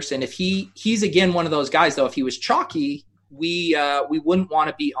Robbie Anderson. If he's again one of those guys though, if he was chalky, we wouldn't want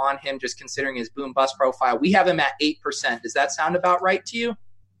to be on him just considering his boom bust profile. We have him at 8%. Does that sound about right to you?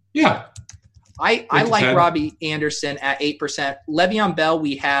 Yeah. I like Robbie Anderson at 8%. Le'Veon Bell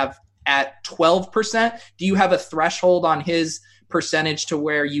we have at 12%. Do you have a threshold on his percentage to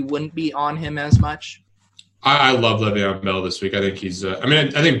where you wouldn't be on him as much? I love Le'Veon Bell this week. I think he's I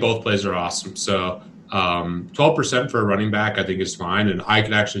think both plays are awesome. So 12% for a running back I think is fine, and I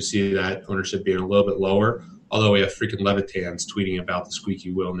could actually see that ownership being a little bit lower, although we have freaking Levitans tweeting about the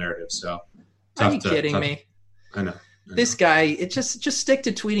squeaky wheel narrative. So are you kidding me? I know. This guy, it just stick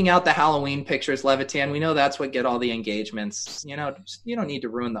to tweeting out the Halloween pictures, Levitan. We know that's what get all the engagements. You don't need to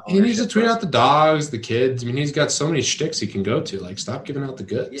ruin the ownership. He needs to tweet out the dogs, the kids. He's got so many shticks he can go to. Stop giving out the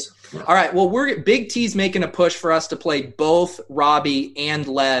goods. Yeah. All right, well, Big T's making a push for us to play both Robbie and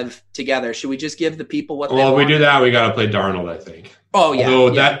Lev together. Should we just give the people what they want? Well, if we do that, we got to play Darnold, I think. Oh, yeah.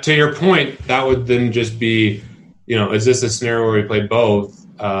 Although that, to your point, that would then just be, is this a scenario where we play both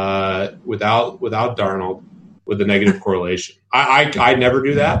without Darnold? with the negative correlation. I never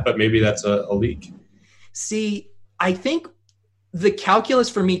do that, but maybe that's a leak. See, I think the calculus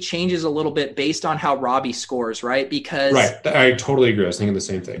for me changes a little bit based on how Robbie scores, right? Because I totally agree. I was thinking the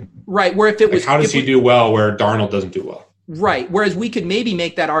same thing. Right. Where if it was, how does he do well where Darnold doesn't do well? Right. Whereas we could maybe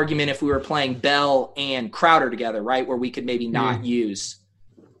make that argument if we were playing Bell and Crowder together, right? Where we could maybe not use.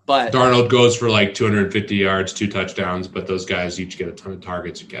 But Darnold goes for like 250 yards, 2 touchdowns, but those guys each get a ton of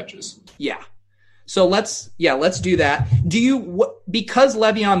targets and catches. Yeah. So let's do that. Because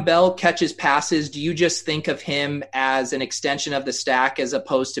Le'Veon Bell catches passes, do you just think of him as an extension of the stack as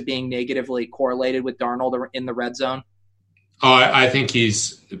opposed to being negatively correlated with Darnold in the red zone? Oh, I think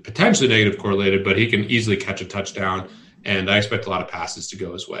he's potentially negative correlated, but he can easily catch a touchdown, and I expect a lot of passes to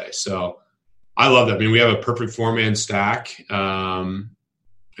go his way. So I love that. I mean, we have a perfect 4-man stack, and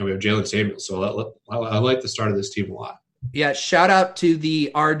we have Jalen Samuels. So I like the start of this team a lot. Yeah, shout out to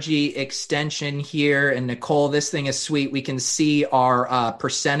the RG extension here. And Nicole, this thing is sweet. We can see our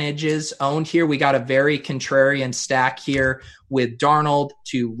percentages owned here. We got a very contrarian stack here with Darnold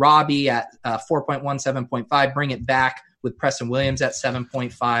to Robbie at 4.17.5. Bring it back with Preston Williams at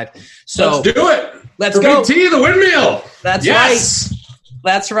 7.5. So let's do it. Let's go. Big T, the windmill. That's right.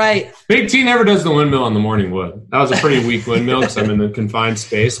 That's right. Big T never does the windmill on the morning wood. That was a pretty weak windmill because I'm in the confined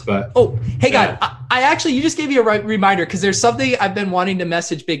space. But hey, God, I actually, you just gave me a reminder because there's something I've been wanting to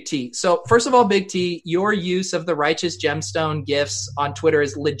message Big T. So first of all, Big T, your use of the Righteous Gemstone gifts on Twitter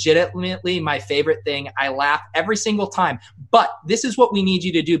is legitimately my favorite thing. I laugh every single time. But this is what we need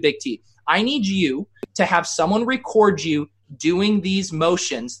you to do, Big T. I need you to have someone record you doing these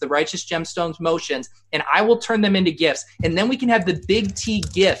motions, the Righteous Gemstones motions, and I will turn them into GIFs. And then we can have the Big T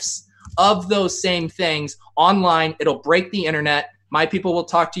GIFs of those same things online. It'll break the internet. My people will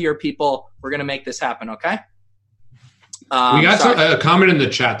talk to your people. We're going to make this happen, okay? We got a comment in the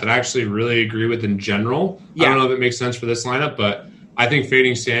chat that I actually really agree with in general. Yeah. I don't know if it makes sense for this lineup, but I think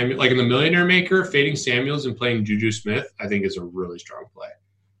fading Samuel, like in the Millionaire Maker, fading Samuels and playing Juju Smith, I think is a really strong play.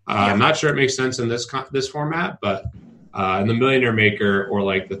 I'm not sure it makes sense in this format, but in the Millionaire Maker or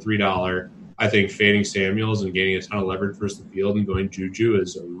like the $3, I think fading Samuels and gaining a ton of leverage versus the field and going Juju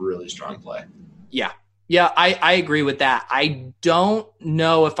is a really strong play. Yeah. Yeah, I agree with that. I don't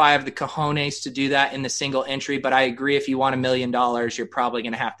know if I have the cojones to do that in the single entry, but I agree if you want $1 million, you're probably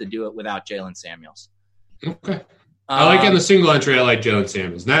going to have to do it without Jalen Samuels. Okay. I like in the single entry, I like Jalen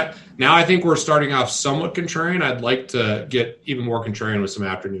Samuels. Now I think we're starting off somewhat contrarian. I'd like to get even more contrarian with some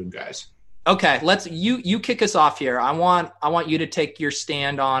afternoon guys. Okay, let's you kick us off here. I want you to take your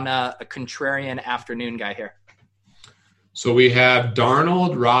stand on a contrarian afternoon guy here. So we have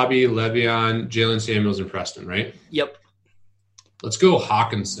Darnold, Robbie, Le'Veon, Jalen Samuels, and Preston, right? Yep. Let's go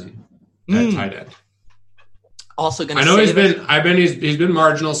Hawkinson at tight end. Also going to. I know he's been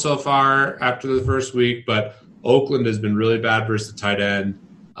marginal so far after the first week, but Oakland has been really bad versus the tight end.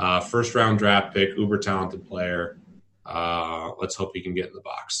 First round draft pick, uber talented player. Let's hope he can get in the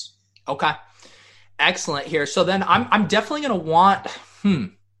box. Okay. Excellent here. So then I'm definitely going to want,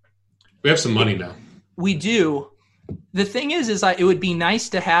 We have some money now. We do. The thing is it would be nice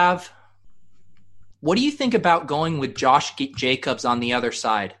to have, what do you think about going with Josh Jacobs on the other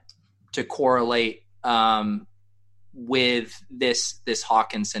side to correlate with this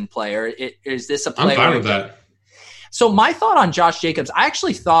Hawkinson player? Is this a player? I'm fine with that. So my thought on Josh Jacobs, I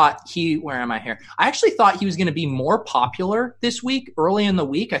actually thought where am I here? I actually thought he was going to be more popular this week, early in the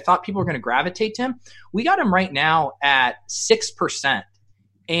week. I thought people were going to gravitate to him. We got him right now at 6%.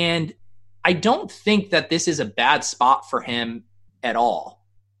 And I don't think that this is a bad spot for him at all.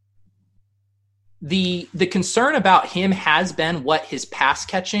 The concern about him has been what his pass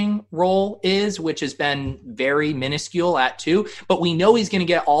catching role is, which has been very minuscule at 2. But we know he's going to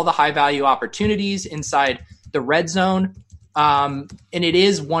get all the high value opportunities inside the red zone. And it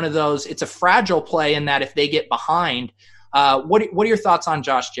is one of those, it's a fragile play in that if they get behind, what are your thoughts on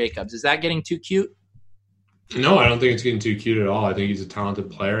Josh Jacobs? Is that getting too cute? No, I don't think it's getting too cute at all. I think he's a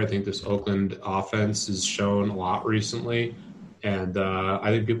talented player. I think this Oakland offense has shown a lot recently. And I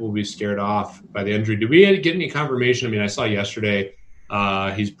think people will be scared off by the injury. Did we get any confirmation? I mean, I saw yesterday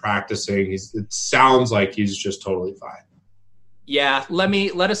he's practicing. It sounds like he's just totally fine. Yeah,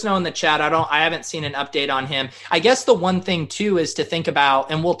 let us know in the chat. I haven't seen an update on him. I guess the one thing too is to think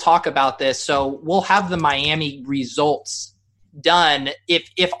about, and we'll talk about this. So we'll have the Miami results done.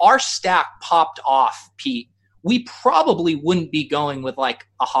 If our stack popped off, Pete, we probably wouldn't be going with like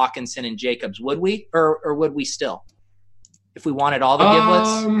a Hawkinson and Jacobs, would we? Or would we still? If we wanted all the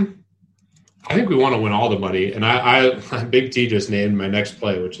giblets? I think we want to win all the money. And I Big T just named my next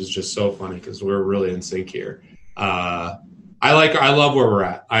play, which is just so funny because we're really in sync here. I love where we're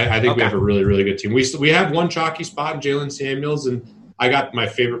at. I think we Okay. have a really, really good team. We have one chalky spot in Jalen Samuels, and I got my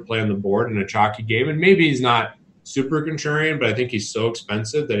favorite play on the board in a chalky game. And maybe he's not super contrarian, but I think he's so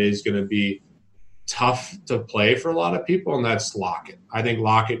expensive that he's going to be tough to play for a lot of people, and that's Lockett. I think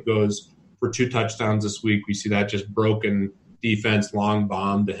Lockett goes for 2 touchdowns this week. We see that just broken defense, long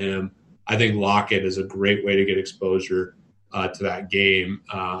bomb to him. I think Lockett is a great way to get exposure to that game.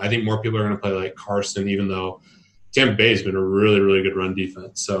 I think more people are going to play like Carson, even though Tampa Bay has been a really, really good run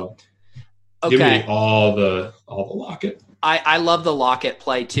defense. So give me all the Lockett. I love the Lockett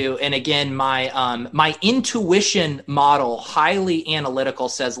play too. And again, my intuition model, highly analytical,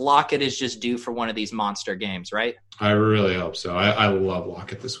 says Lockett is just due for one of these monster games, right? I really hope so. I love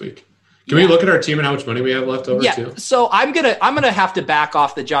Lockett this week. Can we look at our team and how much money we have left over too? So I'm gonna have to back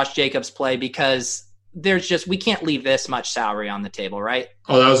off the Josh Jacobs play because we can't leave this much salary on the table, right?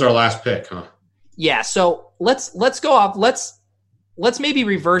 Oh, that was our last pick, huh? Yeah. So let's go off. Let's maybe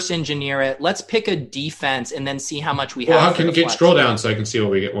reverse engineer it. Let's pick a defense and then see how much we have. Well, how can you scroll down so I can see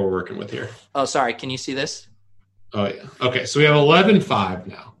what we're working with here? Oh, sorry. Can you see this? Oh yeah. Okay. So we have 11-5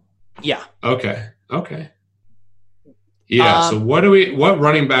 now. Yeah. Okay. Yeah. So what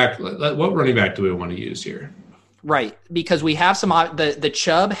running back do we want to use here? Right, because we have some. The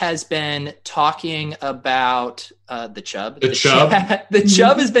Chubb has been talking about the Chubb. The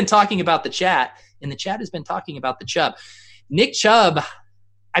Chubb has been talking about the chat, and the chat has been talking about the Chubb. Nick Chubb.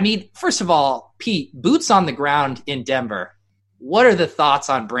 I mean, first of all, Pete, boots on the ground in Denver. What are the thoughts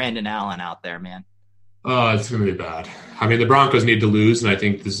on Brandon Allen out there, man? Oh, it's going to be bad. I mean, the Broncos need to lose, and I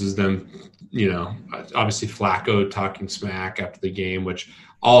think this is them. Obviously Flacco talking smack after the game, which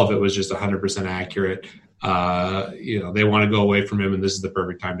all of it was just 100% accurate. They want to go away from him, and this is the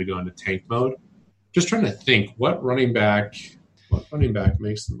perfect time to go into tank mode. Just trying to think what running back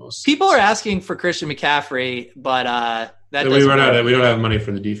makes the most sense. People are asking for Christian McCaffrey, but we don't have money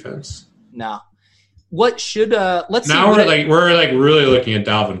for the defense. No. What should let's now see? We're really looking at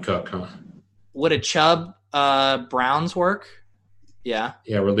Dalvin Cook, huh? Would a Chubb Browns work? Yeah.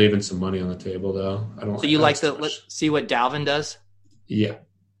 Yeah, we're leaving some money on the table though. Let's see what Dalvin does? Yeah.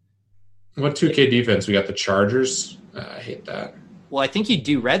 What 2K defense? We got the Chargers. I hate that. Well, I think you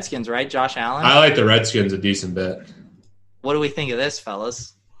do Redskins, right? Josh Allen? I like the Redskins a decent bit. What do we think of this,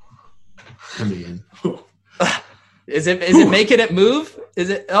 fellas? I mean, is it making it move? Is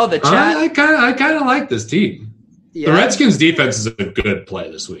it? Oh, the chat. I kind of like this team. Yeah. The Redskins defense is a good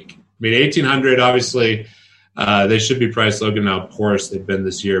play this week. I mean, 1,800 obviously. They should be priced. Logan, how porous they've been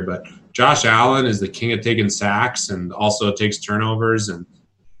this year, but Josh Allen is the king of taking sacks and also takes turnovers. And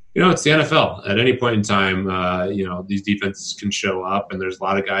it's the NFL. At any point in time, these defenses can show up, and there's a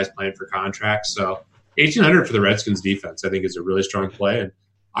lot of guys playing for contracts. So 1,800 for the Redskins defense, I think, is a really strong play. And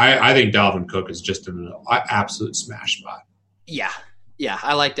I think Dalvin Cook is just an absolute smash spot. Yeah,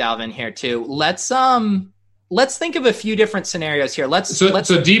 I like Dalvin here too. Let's think of a few different scenarios here. So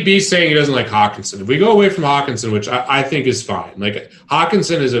DB's saying he doesn't like Hawkinson. If we go away from Hawkinson, which I think is fine, like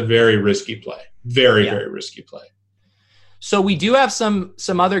Hawkinson is a very risky play, very risky play. So we do have some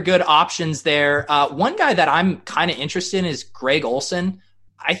other good options there. One guy that I'm kind of interested in is Greg Olsen.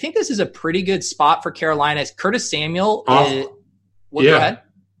 I think this is a pretty good spot for Carolina. Curtis Samuel. Go ahead.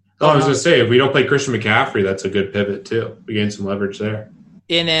 I was going to say, if we don't play Christian McCaffrey, that's a good pivot too. We gain some leverage there.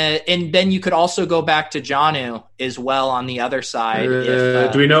 And then you could also go back to Jonnu as well on the other side.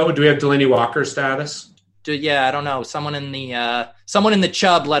 Do we have Delaney Walker status? I don't know. Someone in the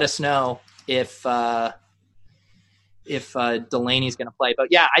Chubb, let us know if Delaney's going to play. But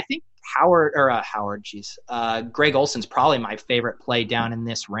yeah, I think Greg Olsen's probably my favorite play down in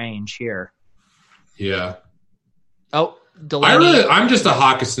this range here. Yeah. Oh, Delaney. I'm just a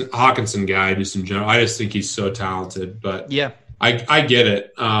Hawkinson guy just in general. I just think he's so talented, but yeah. I get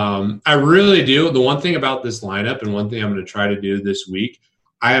it. I really do. The one thing about this lineup and one thing I'm going to try to do this week,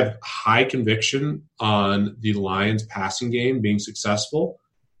 I have high conviction on the Lions passing game being successful.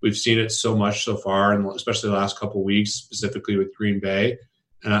 We've seen it so much so far, and especially the last couple of weeks, specifically with Green Bay.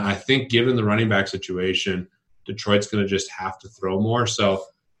 And I think given the running back situation, Detroit's going to just have to throw more. So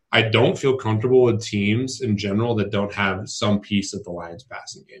I don't feel comfortable with teams in general that don't have some piece of the Lions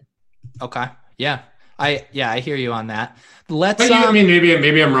passing game. Okay. Yeah. I hear you on that.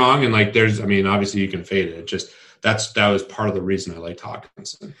 Maybe I'm wrong, and obviously you can fade it. Just that was part of the reason I liked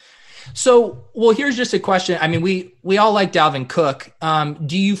Hawkinson. So, here's just a question. I mean, we all like Dalvin Cook.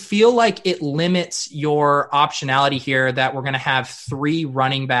 Do you feel like it limits your optionality here that we're going to have 3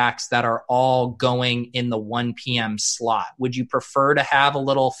 running backs that are all going in the 1 p.m. slot? Would you prefer to have a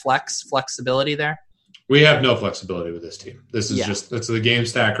little flexibility there? We have no flexibility with this team. This is it's the game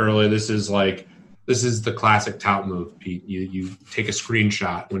stack early. This This is the classic tout move, Pete. You take a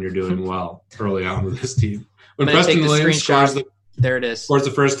screenshot when you're doing well early on with this team. When Preston Williams scores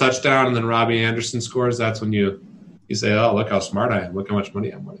the first touchdown, and then Robbie Anderson scores, that's when you say, "Oh, look how smart I am! Look how much money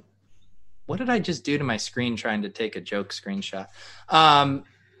I'm winning." What did I just do to my screen trying to take a joke screenshot? There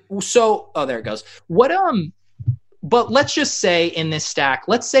it goes. But let's just say in this stack,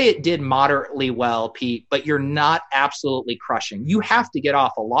 let's say it did moderately well, Pete, but you're not absolutely crushing. You have to get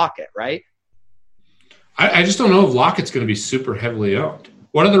off a Lockett, right? I just don't know if Lockett's going to be super heavily owned.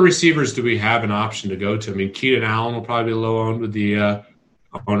 What other receivers do we have an option to go to? I mean, Keenan Allen will probably be low owned with the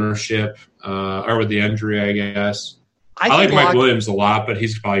ownership or with the injury, I guess. I like Mike Williams a lot, but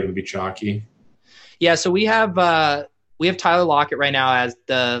he's probably going to be chalky. Yeah, so we have Tyler Lockett right now as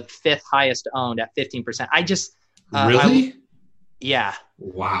the 5th highest owned at 15%. I just really? Yeah.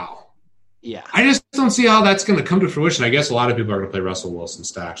 Wow. Yeah. I just don't see how that's going to come to fruition. I guess a lot of people are going to play Russell Wilson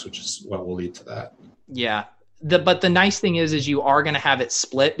stacks, which is what will lead to that. Yeah. But the nice thing is you are going to have it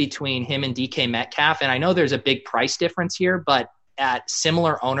split between him and DK Metcalf. And I know there's a big price difference here, but at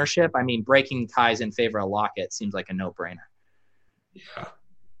similar ownership, I mean, breaking ties in favor of Lockett seems like a no-brainer. Yeah.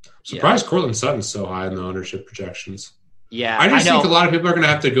 Surprised Cortland Sutton's so high in the ownership projections. Yeah. I think a lot of people are going to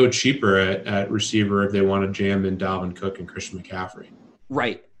have to go cheaper at receiver if they want to jam in Dalvin Cook and Christian McCaffrey.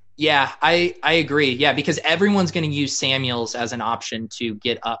 Right. Yeah, I agree. Yeah, because everyone's going to use Samuels as an option to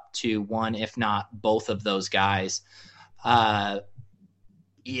get up to one, if not both of those guys. Yeah,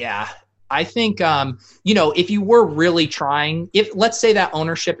 I think, if you were really trying, let's say that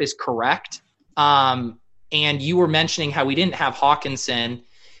ownership is correct, and you were mentioning how we didn't have Hawkinson,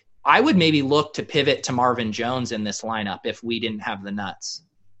 I would maybe look to pivot to Marvin Jones in this lineup if we didn't have the nuts.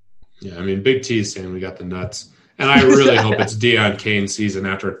 Yeah, I mean, Big T is saying we got the nuts. And I really hope it's Deion Kane's season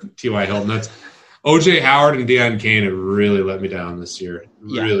after T.Y. Hilton. That's O.J. Howard and Deion Kane have really let me down this year.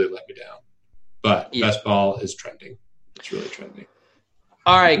 Really let me down. But best ball is trending. It's really trending.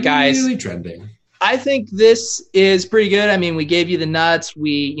 All right, guys. Really trending. I think this is pretty good. I mean, we gave you the nuts.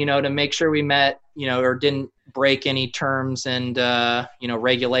 We, to make sure we met, or didn't break any terms and,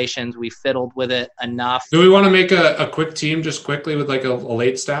 regulations. We fiddled with it enough. Do we want to make a quick team just quickly with like a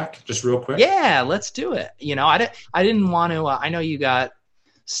late stack, just real quick? Yeah, let's do it. I didn't want to, I know you got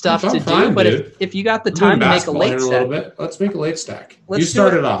stuff to do, but if you got the time to make a late stack. A little bit. Let's make a late stack. You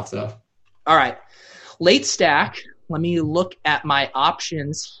start it off though. All right. Late stack. Let me look at my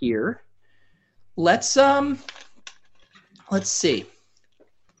options here. Let's see.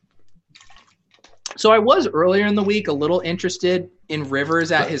 So I was earlier in the week a little interested in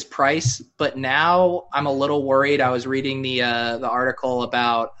Rivers at his price, but now I'm a little worried. I was reading the article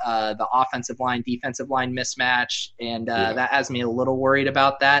about the offensive line, defensive line mismatch, and that has me a little worried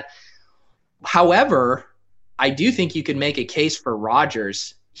about that. However, I do think you could make a case for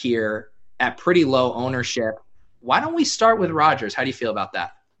Rodgers here at pretty low ownership. Why don't we start with Rodgers? How do you feel about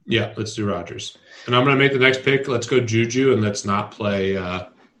that? Yeah, let's do Rodgers. And I'm going to make the next pick. Let's go Juju, and let's not play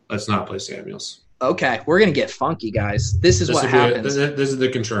Samuels. Okay, we're going to get funky, guys. This is what happens. This is the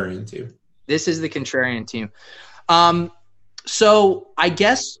contrarian team. This is the contrarian team. So I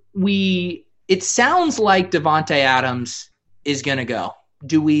guess it sounds like Devontae Adams is going to go.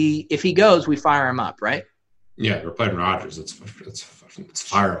 If he goes, we fire him up, right? Yeah, we're playing Rodgers. Let's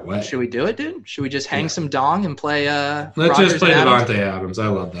fire away. Should we do it, dude? Should we just hang some dong and play Let's Rodgers just play Devontae Adams. I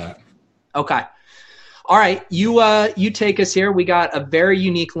love that. Okay. All right, you take us here. We got a very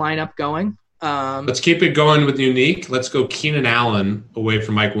unique lineup going. Let's keep it going with unique. Let's go Keenan Allen away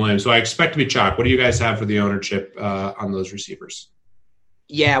from Mike Williams. So I expect to be chalk. What do you guys have for the ownership on those receivers?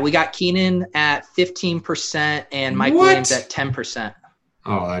 Yeah, we got Keenan at 15% and Mike Williams at 10%.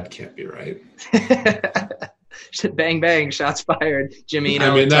 Oh, that can't be right. Bang, bang, shots fired. Jimmy.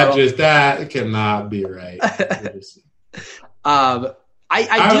 I mean, that cannot be right.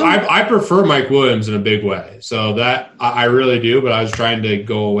 I prefer Mike Williams in a big way. So that I really do, but I was trying to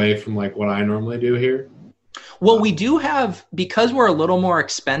go away from like what I normally do here. Well, we do have, because we're a little more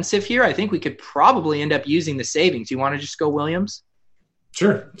expensive here, I think we could probably end up using the savings. You want to just go Williams?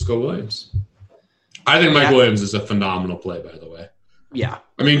 Sure. Let's go Williams. I think Mike Williams is a phenomenal play, by the way. Yeah.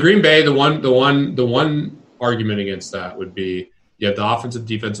 I mean, Green Bay, the one argument against that would be you have the offensive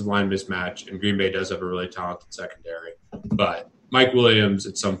defensive line mismatch, and Green Bay does have a really talented secondary. But Mike Williams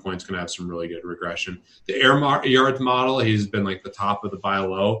at some point is going to have some really good regression. The air yards model, he's been like the top of the buy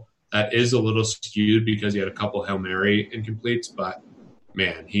low. That is a little skewed because he had a couple Hail Mary incompletes, but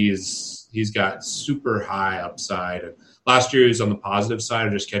man, he's got super high upside. And last year he was on the positive side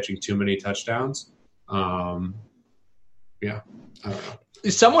of just catching too many touchdowns. Yeah, I don't know.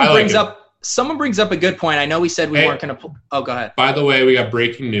 Someone brings up a good point. I know we said we weren't going to – oh, go ahead. By the way, we got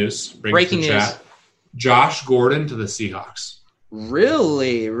breaking news. Breaking news. Josh Gordon to the Seahawks.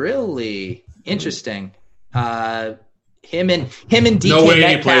 Really interesting. Him and DK. No way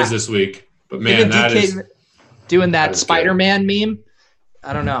Metcalf. he plays this week, but man, that DK is doing that Spider-Man meme.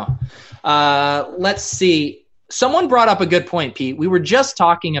 I don't know. Let's see. Someone brought up a good point, Pete. We were just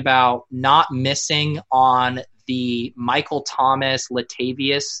talking about not missing on the Michael Thomas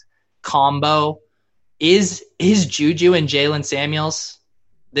Latavius combo. Is Juju and Jalen Samuels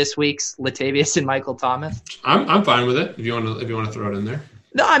this week's Latavius and Michael Thomas? I'm fine with it if you want to throw it in there.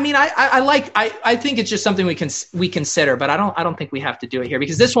 No, I mean I think it's just something we consider, but I don't think we have to do it here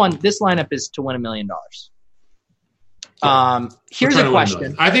because this lineup is to win $1 million. Here's a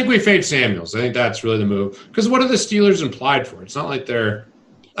question. I think we fade Samuels. I think that's really the move. Because what are the Steelers implied for? It's not like they're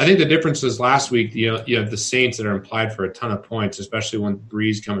 – I think the difference is last week you have the Saints that are implied for a ton of points, especially when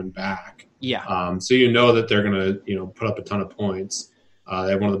Breeze coming back. Yeah. So you know that they're going to put up a ton of points. They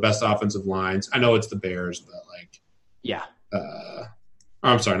have one of the best offensive lines. I know it's the Bears, but like – yeah.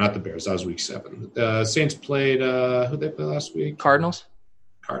 I'm sorry, not the Bears. That was week 7. Saints played who they play last week? Cardinals.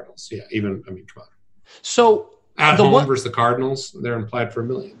 Yeah. Come on. So – at home versus the Cardinals, they're implied for $1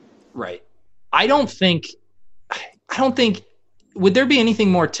 million. Right. I don't think would there be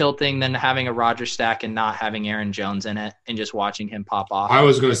anything more tilting than having a Rodgers stack and not having Aaron Jones in it and just watching him pop off? I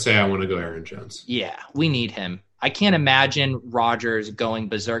was going to say I want to go Aaron Jones. Yeah, we need him. I can't imagine Rodgers going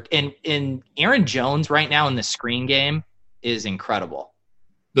berserk. And Aaron Jones right now in the screen game is incredible.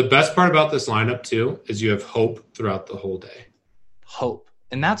 The best part about this lineup, too, is you have hope throughout the whole day. Hope.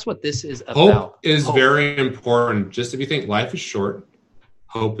 And that's what this is about. Hope is very important. Just if you think life is short,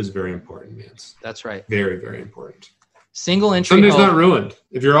 hope is very important, man. That's right. Very, very important. Single entry Sunday's hope. not ruined.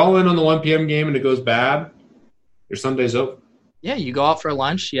 If you're all in on the 1 p.m. game and it goes bad, your Sunday's over. Yeah, you go out for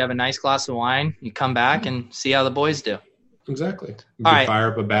lunch, you have a nice glass of wine, you come back and see how the boys do. Exactly. You all right.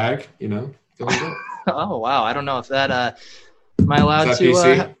 Fire up a bag, Oh, wow. I don't know if that am I allowed to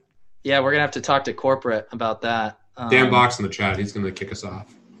PC? Yeah, we're going to have to talk to corporate about that. Dan Box in the chat. He's going to kick us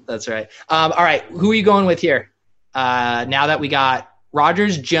off. That's right. All right. Who are you going with here? Now that we got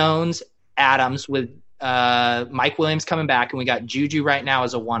Rodgers, Jones, Adams with Mike Williams coming back, and we got Juju right now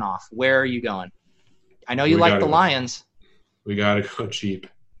as a one-off. Where are you going? I know you like the Lions. We got to go cheap.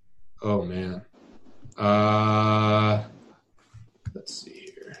 Oh, man. Let's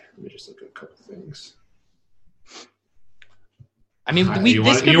see here. Let me just look at a couple things. I mean, you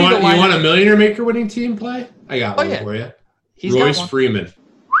want a millionaire maker winning team play? I got one for you. Royce Freeman.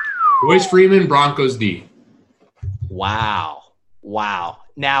 Royce Freeman, Broncos D. Wow.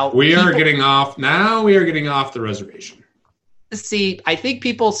 Now we are getting off the reservation. See, I think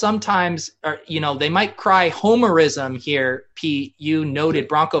people sometimes are, they might cry homerism here, Pete. You noted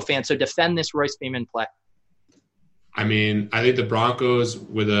Bronco fan, so defend this Royce Freeman play. I mean, I think the Broncos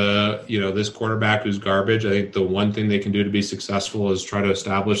with this quarterback who's garbage, I think the one thing they can do to be successful is try to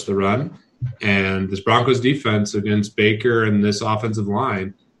establish the run. And this Broncos defense against Baker and this offensive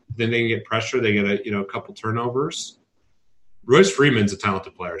line, then they can get pressure. They get a couple turnovers. Royce Freeman's a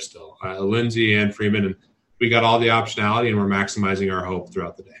talented player still. Lindsey and Freeman, and we got all the optionality, and we're maximizing our hope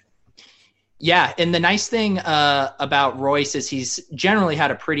throughout the day. Yeah, and the nice thing about Royce is he's generally had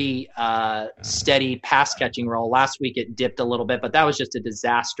a pretty steady pass-catching role. Last week it dipped a little bit, but that was just a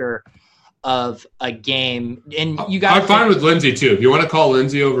disaster of a game. And I'm fine with Lindsey, too. If you want to call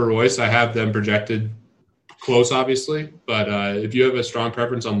Lindsey over Royce, I have them projected close, obviously. But if you have a strong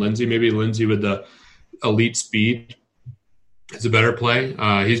preference on Lindsey, maybe Lindsey with the elite speed is a better play.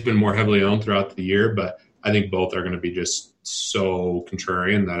 He's been more heavily owned throughout the year, but I think both are going to be just so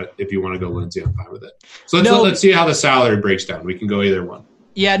contrarian that if you want to go Lindsey, I'm fine with it. So let's see how the salary breaks down. We can go either one.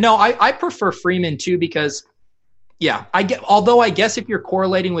 Yeah, no, I prefer Freeman too because, although I guess if you're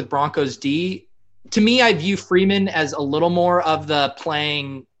correlating with Broncos D, to me I view Freeman as a little more of the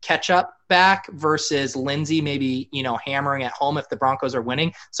playing catch-up back versus Lindsey maybe, hammering at home if the Broncos are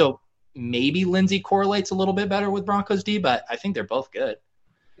winning. So maybe Lindsey correlates a little bit better with Broncos D, but I think they're both good.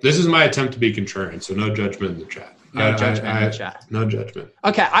 This is my attempt to be contrarian, so no judgment in the chat. No judgment. No judgment.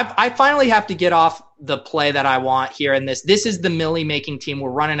 Okay, I finally have to get off the play that I want here in this. This is the Millie making team. We're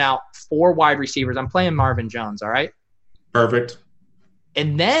running out 4 wide receivers. I'm playing Marvin Jones, all right? Perfect.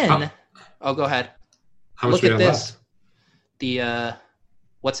 And then, go ahead. How much Look we at have this. Left?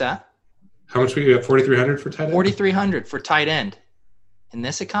 What's that? How much we got? 4,300 for tight end? 4,300 for tight end. In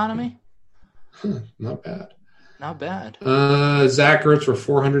this economy? Not bad. Not bad. Zach Ertz, we're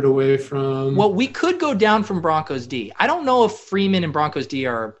 400 away from. Well, we could go down from Broncos D. I don't know if Freeman and Broncos D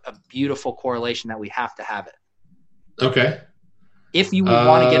are a beautiful correlation that we have to have it. Okay. If you would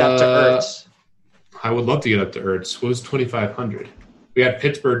want to get up to Ertz. I would love to get up to Ertz. What was 2,500? We had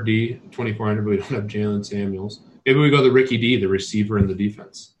Pittsburgh D, 2,400, but we don't have Jalen Samuels. Maybe we go the Ricky D, the receiver and the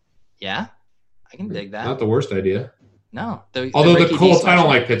defense. Yeah, I can dig that. Not the worst idea. No. Although the Colts, I don't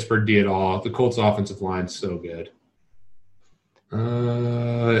like Pittsburgh D at all. The Colts offensive line's so good.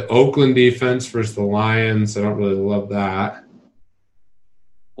 Oakland defense versus the Lions. I don't really love that.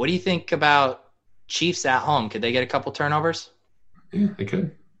 What do you think about Chiefs at home? Could they get a couple turnovers? Yeah, they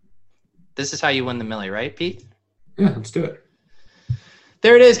could. This is how you win the millie, right, Pete? Yeah, let's do it.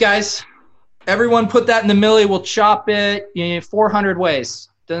 There it is, guys. Everyone put that in the millie. We'll chop it 400 ways.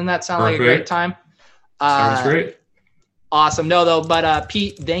 Doesn't that sound like a great time? Sounds great. Awesome. No, though, but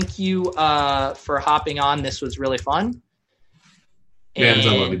Pete, thank you for hopping on. This was really fun. Mans,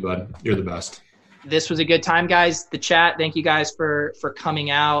 I love you, bud. You're the best. This was a good time, guys. The chat, thank you guys for coming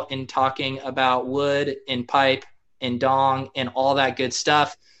out and talking about wood and pipe and dong and all that good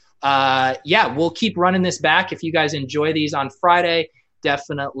stuff. We'll keep running this back. If you guys enjoy these on Friday,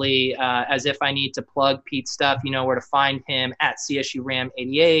 definitely, as if I need to plug Pete's stuff, you know where to find him at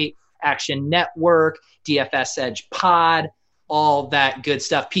CSURam88, Action Network, DFS Edge Pod, all that good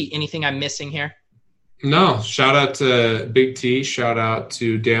stuff. Pete, anything I'm missing here? No. Shout out to Big T. Shout out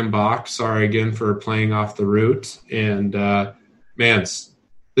to Dan Bach. Sorry again for playing off the route. And, Mans,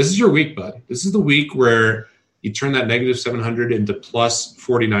 this is your week, bud. This is the week where you turn that negative 700 into plus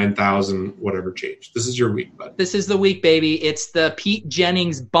 49,000, whatever change. This is your week, bud. This is the week, baby. It's the Pete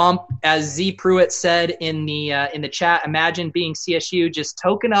Jennings bump, as Z Pruitt said in the chat. Imagine being CSU, just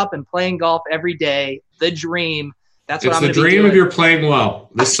token up and playing golf every day. The dream. That's what I'm going to be doing. It's the dream if you're playing well.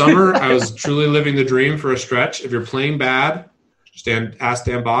 This summer, I was truly living the dream for a stretch. If you're playing bad, ask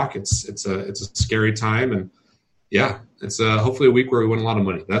Dan Bach. It's a scary time, and yeah, it's hopefully a week where we win a lot of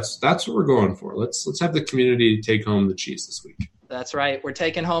money. That's what we're going for. Let's have the community take home the cheese this week. That's right. We're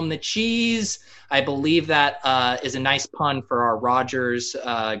taking home the cheese. I believe that is a nice pun for our Rodgers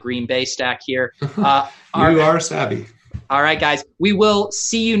Green Bay stack here. You are savvy. All right, guys. We will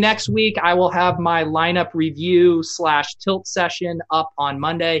see you next week. I will have my lineup review / tilt session up on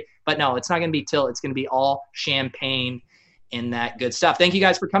Monday. But no, it's not going to be tilt. It's going to be all champagne and that good stuff. Thank you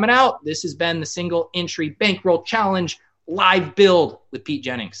guys for coming out. This has been the Single Entry Bankroll Challenge live build with Pete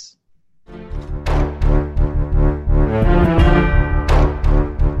Jennings.